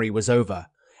the memory was over,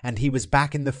 and he was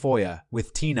back in the foyer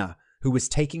with Tina, who was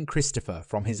taking Christopher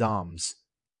from his arms.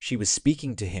 She was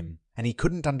speaking to him, and he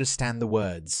couldn't understand the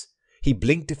words. He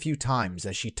blinked a few times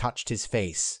as she touched his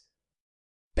face.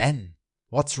 "Ben,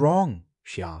 what's wrong?"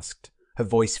 she asked, her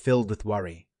voice filled with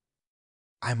worry.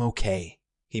 "I'm okay,"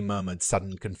 he murmured,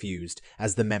 suddenly confused,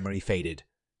 as the memory faded.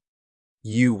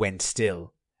 "You went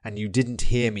still, and you didn't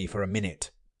hear me for a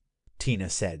minute," Tina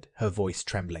said, her voice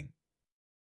trembling.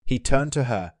 He turned to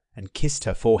her and kissed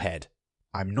her forehead.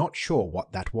 "I'm not sure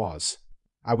what that was.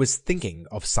 I was thinking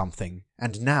of something,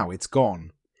 and now it's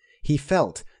gone." He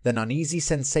felt an uneasy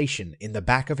sensation in the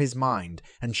back of his mind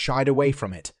and shied away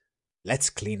from it. "Let's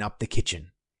clean up the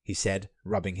kitchen," he said,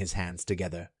 rubbing his hands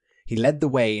together. He led the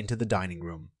way into the dining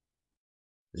room.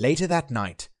 Later that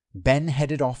night, Ben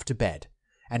headed off to bed,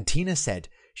 and Tina said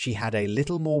she had a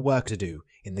little more work to do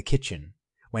in the kitchen.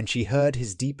 When she heard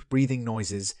his deep breathing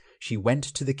noises, she went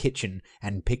to the kitchen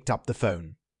and picked up the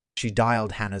phone. She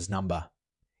dialed Hannah's number.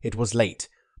 It was late,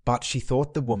 but she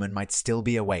thought the woman might still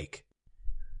be awake.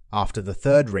 After the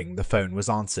third ring, the phone was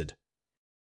answered.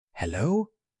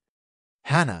 "Hello?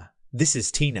 Hannah, this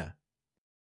is Tina."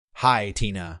 "Hi,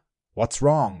 Tina. What's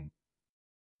wrong?"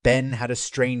 "Ben had a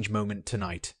strange moment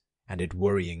tonight, and it's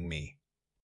worrying me."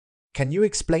 "Can you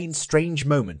explain strange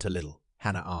moment a little?"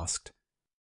 Hannah asked.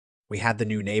 "We had the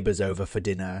new neighbors over for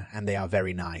dinner, and they are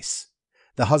very nice.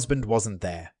 The husband wasn't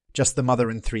there, just the mother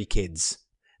and 3 kids.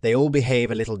 They all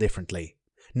behave a little differently.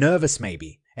 Nervous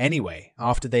maybe. Anyway,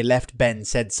 after they left, Ben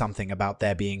said something about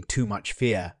there being too much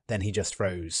fear, then he just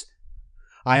froze.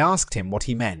 I asked him what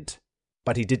he meant,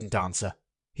 but he didn't answer.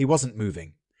 He wasn't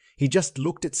moving. He just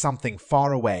looked at something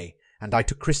far away, and I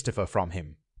took Christopher from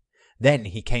him. Then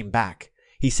he came back.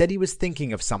 He said he was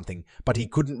thinking of something, but he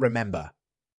couldn't remember.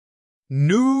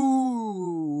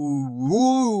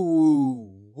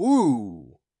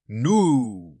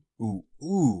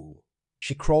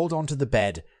 She crawled onto the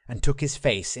bed and took his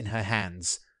face in her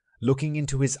hands, looking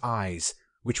into his eyes,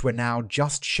 which were now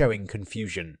just showing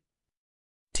confusion.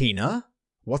 "Tina,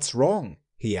 what's wrong?"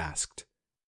 he asked.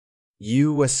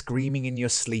 "You were screaming in your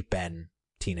sleep, Ben,"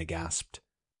 Tina gasped.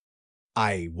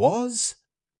 "I was?"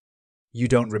 "You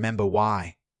don't remember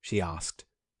why?" she asked.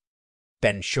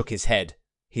 Ben shook his head.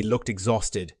 He looked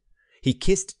exhausted. He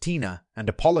kissed Tina and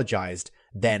apologized,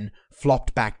 then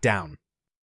flopped back down.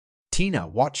 Tina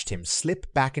watched him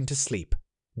slip back into sleep.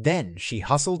 Then she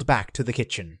hustled back to the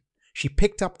kitchen. She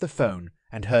picked up the phone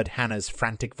and heard Hannah's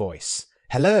frantic voice.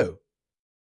 "Hello?"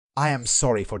 "I am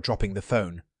sorry for dropping the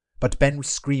phone, but Ben was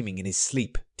screaming in his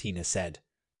sleep," Tina said.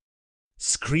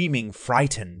 "Screaming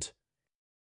frightened?"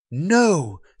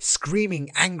 "No! Screaming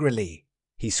angrily!"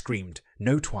 he screamed,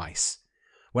 no twice.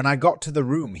 "When I got to the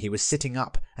room he was sitting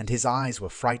up and his eyes were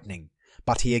frightening,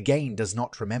 but he again does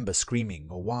not remember screaming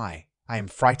or why. I am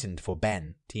frightened for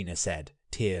Ben," Tina said,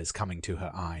 tears coming to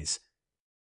her eyes.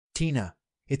 "Tina,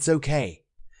 it's okay.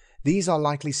 These are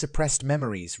likely suppressed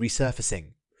memories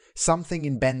resurfacing. Something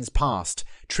in Ben's past,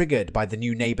 triggered by the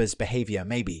new neighbor's behavior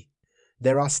maybe.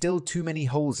 There are still too many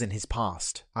holes in his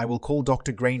past. I will call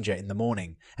Dr. Granger in the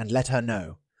morning and let her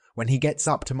know. When he gets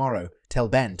up tomorrow, tell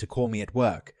Ben to call me at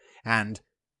work. And,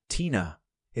 Tina,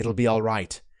 it'll be all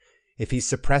right. If he's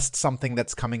suppressed something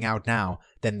that's coming out now,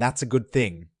 then that's a good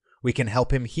thing. We can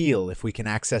help him heal if we can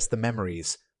access the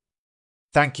memories."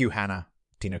 "Thank you, Hannah,"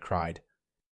 Tina cried.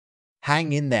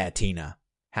 "Hang in there, Tina,"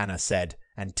 Hannah said,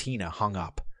 and Tina hung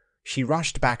up. She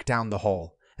rushed back down the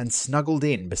hall and snuggled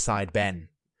in beside Ben.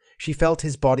 She felt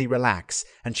his body relax,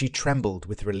 and she trembled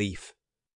with relief.